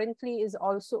groundwater currently is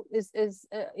also is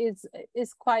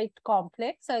quite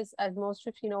complex, as most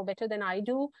of you know better than I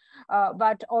do,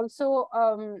 but also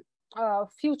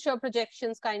future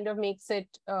projections kind of makes it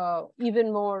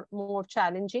even more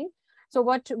challenging. So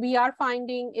what we are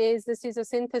finding is, this is a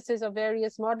synthesis of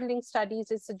various modeling studies.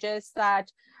 It suggests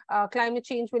that climate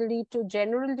change will lead to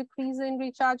general decrease in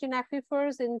recharge in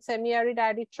aquifers in semi-arid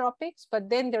arid tropics, but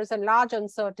then there's a large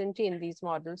uncertainty in these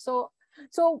models.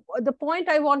 So the point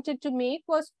I wanted to make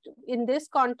was, in this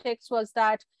context, was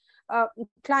that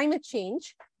climate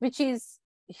change, which is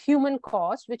human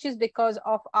caused, which is because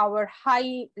of our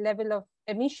high level of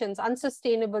emissions,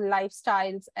 unsustainable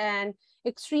lifestyles, and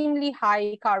extremely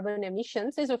high carbon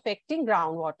emissions, is affecting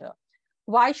groundwater.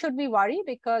 Why should we worry?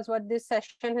 Because what this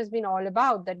session has been all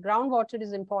about, that groundwater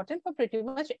is important for pretty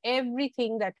much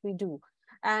everything that we do.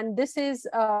 And this is,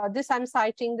 I'm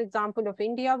citing the example of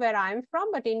India, where I'm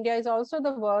from, but India is also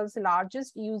the world's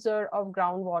largest user of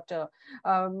groundwater.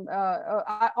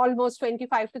 Almost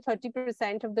 25 to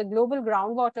 30% of the global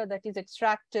groundwater that is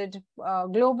extracted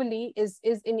globally is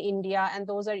in India, and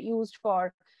those are used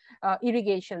for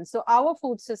irrigation. So our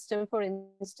food system, for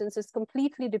instance, is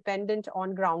completely dependent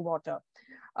on groundwater.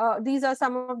 These are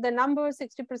some of the numbers.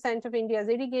 60% of India's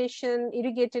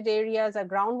irrigated areas are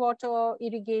groundwater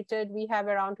irrigated. We have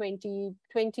around 20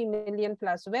 million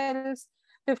plus wells.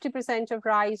 50% of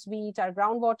rice, wheat are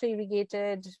groundwater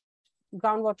irrigated.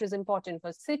 Groundwater is important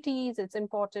for cities, it's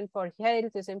important for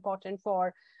health, it's important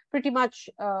for pretty much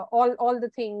all the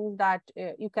things that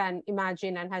you can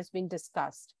imagine and has been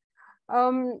discussed.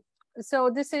 So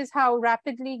this is how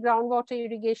rapidly groundwater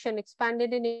irrigation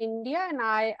expanded in India, and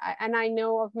I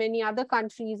know of many other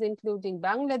countries, including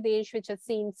Bangladesh, which has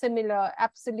seen similar,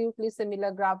 absolutely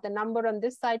similar graph. The number on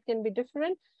this side can be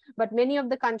different, but many of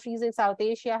the countries in South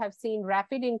Asia have seen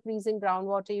rapid increase in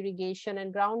groundwater irrigation,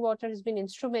 and groundwater has been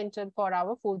instrumental for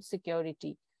our food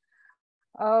security.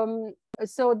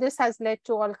 So this has led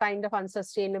to all kind of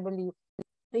unsustainable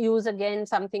use, again,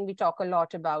 something we talk a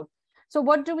lot about. So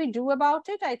what do we do about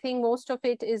it? I think most of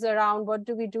it is around what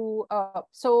do we do.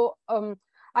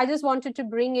 I just wanted to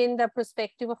bring in the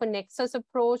perspective of a nexus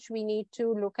approach. We need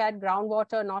to look at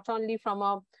groundwater not only from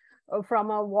a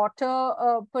water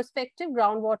perspective.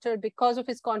 Groundwater, because of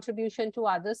its contribution to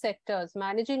other sectors,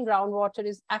 managing groundwater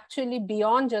is actually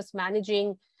beyond just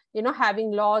managing,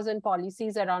 having laws and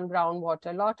policies around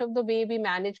groundwater. A lot of the way we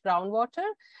manage groundwater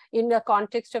in the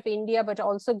context of India, but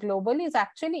also globally, is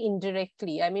actually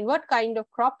indirectly. I mean, what kind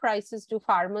of crop prices do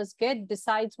farmers get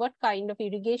decides what kind of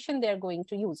irrigation they're going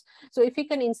to use. So if we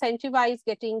can incentivize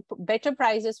getting better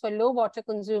prices for low water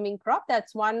consuming crop,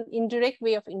 that's one indirect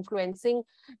way of influencing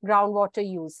groundwater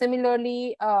use.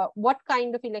 Similarly, what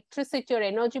kind of electricity or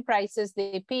energy prices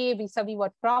they pay vis-a-vis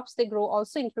what crops they grow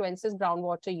also influences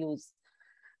groundwater use.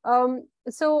 One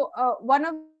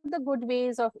of the good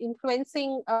ways of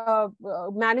influencing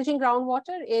managing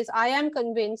groundwater is, I am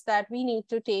convinced that we need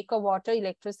to take a water,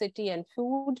 electricity, and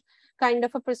food kind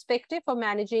of a perspective for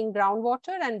managing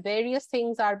groundwater, and various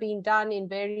things are being done in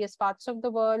various parts of the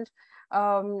world.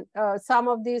 Some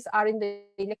of these are in the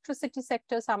electricity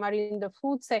sector, some are in the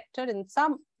food sector, and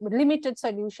some limited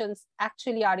solutions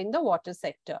actually are in the water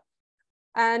sector.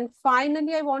 And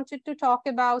finally, I wanted to talk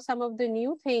about some of the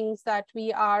new things that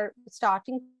we are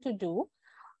starting to do.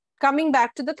 Coming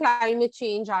back to the climate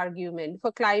change argument,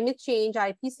 for climate change,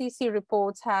 IPCC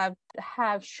reports have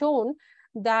shown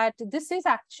that this is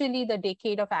actually the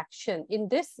decade of action. In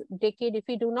this decade, if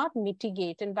we do not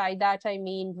mitigate, and by that I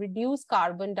mean reduce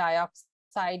carbon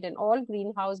dioxide and all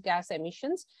greenhouse gas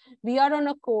emissions, we are on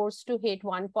a course to hit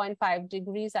 1.5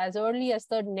 degrees as early as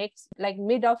the next, like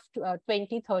mid of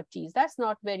 2030s. That's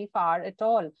not very far at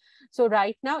all. So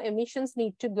right now emissions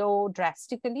need to go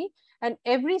drastically, and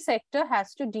every sector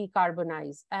has to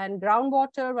decarbonize. And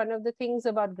groundwater, one of the things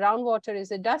about groundwater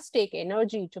is it does take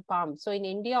energy to pump. So in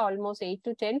India, almost 8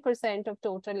 to 10% of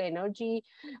total energy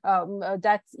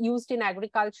that's used in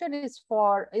agriculture is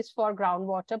for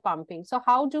groundwater pumping. So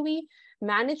how do we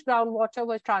manage groundwater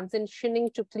while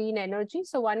transitioning to clean energy?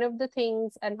 So one of the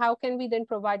things, and how can we then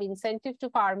provide incentive to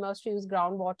farmers to use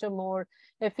groundwater more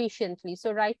efficiently?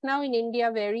 So right now in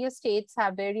India, various states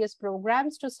have various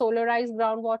programs to solarize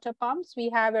groundwater pumps. We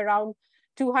have around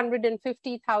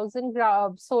 250,000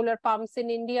 solar pumps in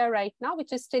India right now,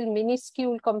 which is still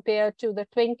minuscule compared to the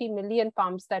 20 million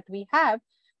pumps that we have,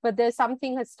 but there's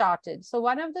something has started. So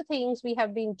one of the things we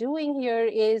have been doing here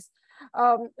is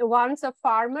once a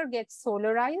farmer gets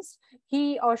solarized,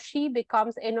 he or she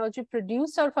becomes energy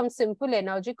producer from simple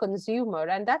energy consumer.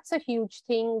 And that's a huge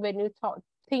thing when you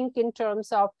think in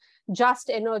terms of just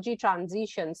energy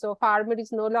transition. So farmer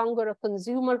is no longer a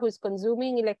consumer who is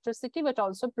consuming electricity, but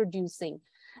also producing.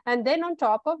 And then on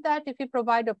top of that, if you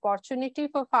provide opportunity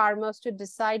for farmers to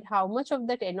decide how much of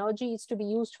that energy is to be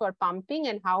used for pumping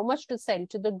and how much to send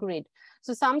to the grid.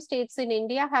 So some states in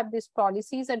India have these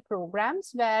policies and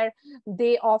programs where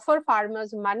they offer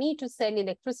farmers money to sell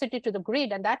electricity to the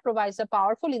grid, and that provides a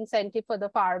powerful incentive for the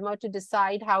farmer to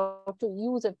decide how to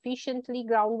use efficiently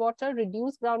groundwater,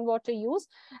 reduce groundwater use,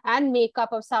 and make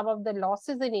up of some of the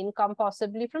losses in income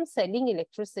possibly from selling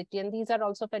electricity. And these are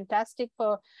also fantastic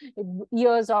for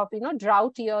years of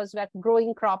drought years where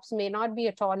growing crops may not be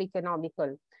at all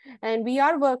economical. And we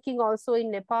are working also in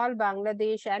Nepal,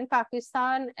 Bangladesh, and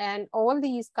Pakistan, and all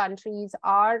these countries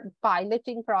are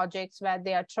piloting projects where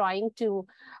they are trying to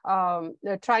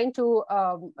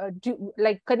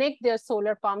connect their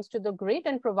solar pumps to the grid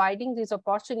and providing these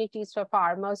opportunities for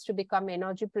farmers to become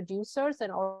energy producers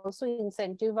and also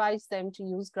incentivize them to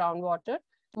use groundwater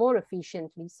more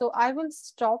efficiently. So I will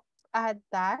stop at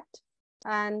that,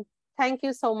 and thank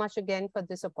you so much again for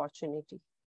this opportunity.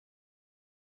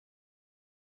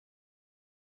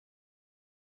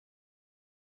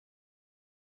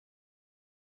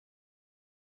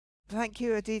 Thank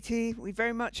you, Aditi. We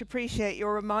very much appreciate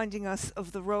your reminding us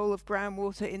of the role of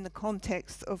groundwater in the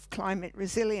context of climate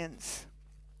resilience.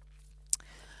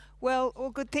 Well,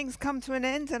 all good things come to an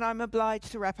end, and I'm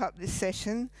obliged to wrap up this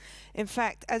session. In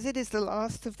fact, as it is the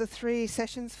last of the 3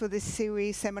 sessions for this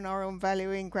SIWI seminar on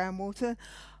valuing groundwater,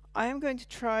 I am going to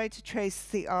try to trace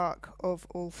the arc of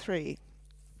all 3.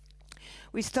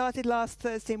 We started last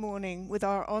Thursday morning with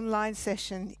our online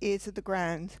session, Ear to the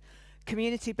Ground,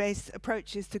 community-based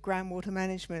approaches to groundwater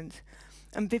management.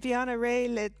 And Viviana Ray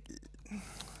led,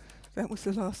 that was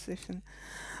the last session.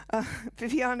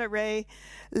 Viviana Ray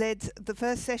led the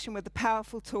first session with a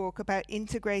powerful talk about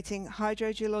integrating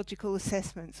hydrogeological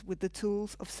assessments with the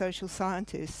tools of social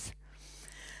scientists.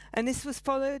 And this was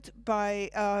followed by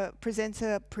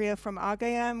presenter Priya from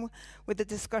Agayam with a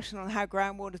discussion on how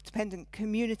groundwater-dependent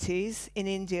communities in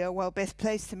India, while best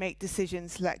placed to make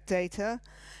decisions, lack data,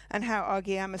 and how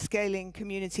Agayam are scaling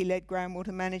community-led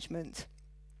groundwater management.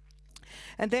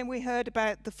 And then we heard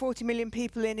about the 40 million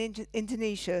people in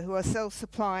Indonesia who are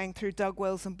self-supplying through dug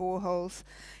wells and boreholes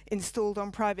installed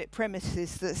on private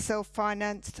premises that are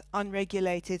self-financed,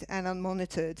 unregulated, and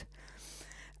unmonitored.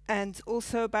 And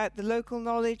also about the local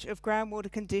knowledge of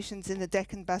groundwater conditions in the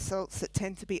Deccan basalts that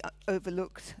tend to be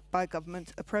overlooked by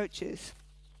government approaches.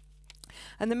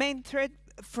 And the main thread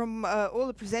from all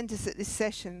the presenters at this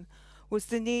session was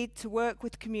the need to work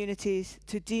with communities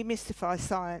to demystify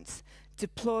science,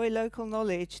 deploy local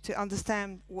knowledge to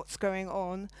understand what's going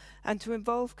on, and to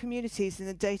involve communities in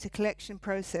the data collection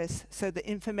process so that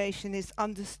information is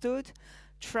understood,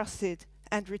 trusted,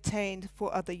 and retained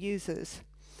for other users.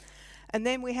 And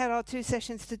then we had our 2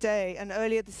 sessions today, and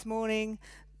earlier this morning,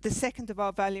 the second of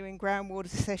our Valuing Groundwater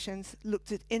sessions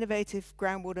looked at innovative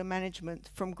groundwater management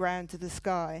from ground to the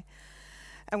sky.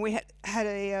 And we had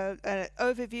an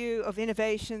overview of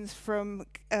innovations from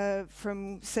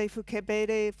Seifu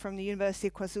Kebede from the University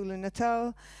of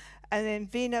KwaZulu-Natal, and then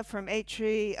Veena from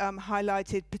Atri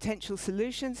highlighted potential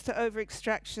solutions to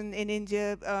over-extraction in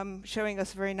India, showing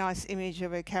us a very nice image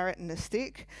of a carrot and a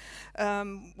stick,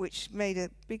 which made a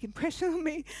big impression on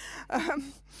me.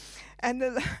 And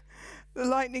The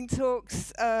lightning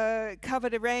talks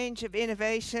covered a range of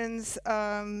innovations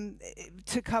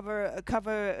to cover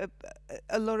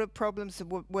a lot of problems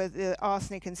with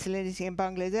arsenic and salinity in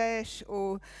Bangladesh,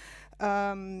 or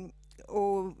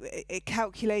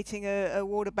calculating a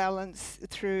water balance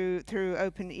through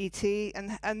OpenET,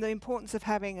 and the importance of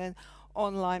having an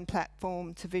online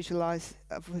platform to visualize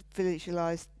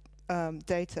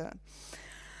data.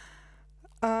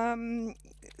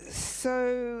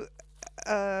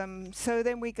 So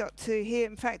then we got to hear,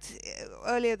 in fact,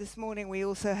 earlier this morning we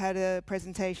also had a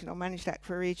presentation on managed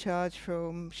aquifer recharge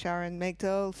from Sharon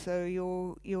Megdal. So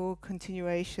your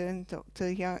continuation,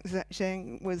 Dr.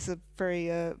 Zheng, was a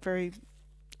very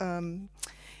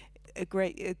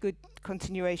good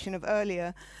continuation of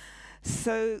earlier.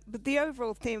 So, but the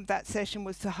overall theme of that session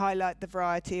was to highlight the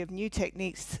variety of new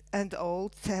techniques and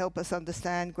old to help us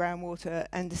understand groundwater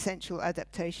and essential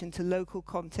adaptation to local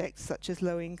contexts such as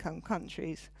low-income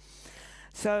countries.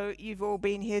 So you've all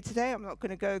been here today. I'm not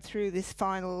going to go through this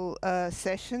final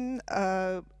session,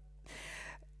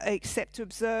 except to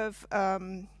observe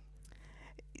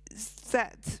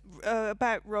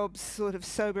about Rob's sort of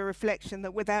sober reflection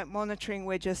that without monitoring,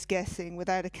 we're just guessing.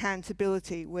 Without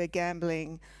accountability, we're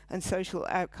gambling, and social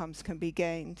outcomes can be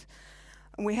gained.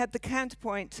 And we had the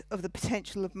counterpoint of the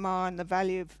potential of MAR and the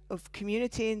value of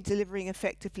community in delivering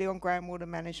effectively on groundwater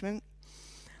management.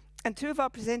 And two of our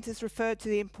presenters referred to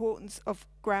the importance of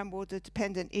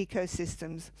groundwater-dependent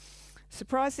ecosystems,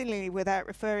 surprisingly without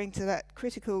referring to that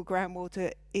critical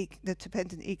groundwater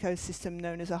dependent ecosystem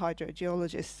known as a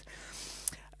hydrogeologist.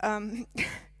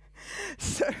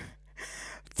 So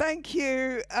thank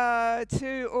you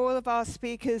to all of our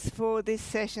speakers for this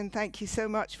session. Thank you so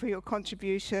much for your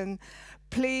contribution.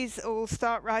 Please all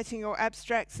start writing your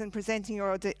abstracts and presenting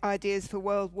your ideas for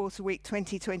World Water Week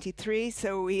 2023,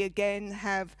 so we again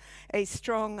have a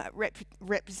strong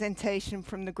representation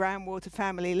from the groundwater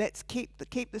family. Let's keep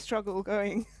the struggle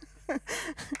going.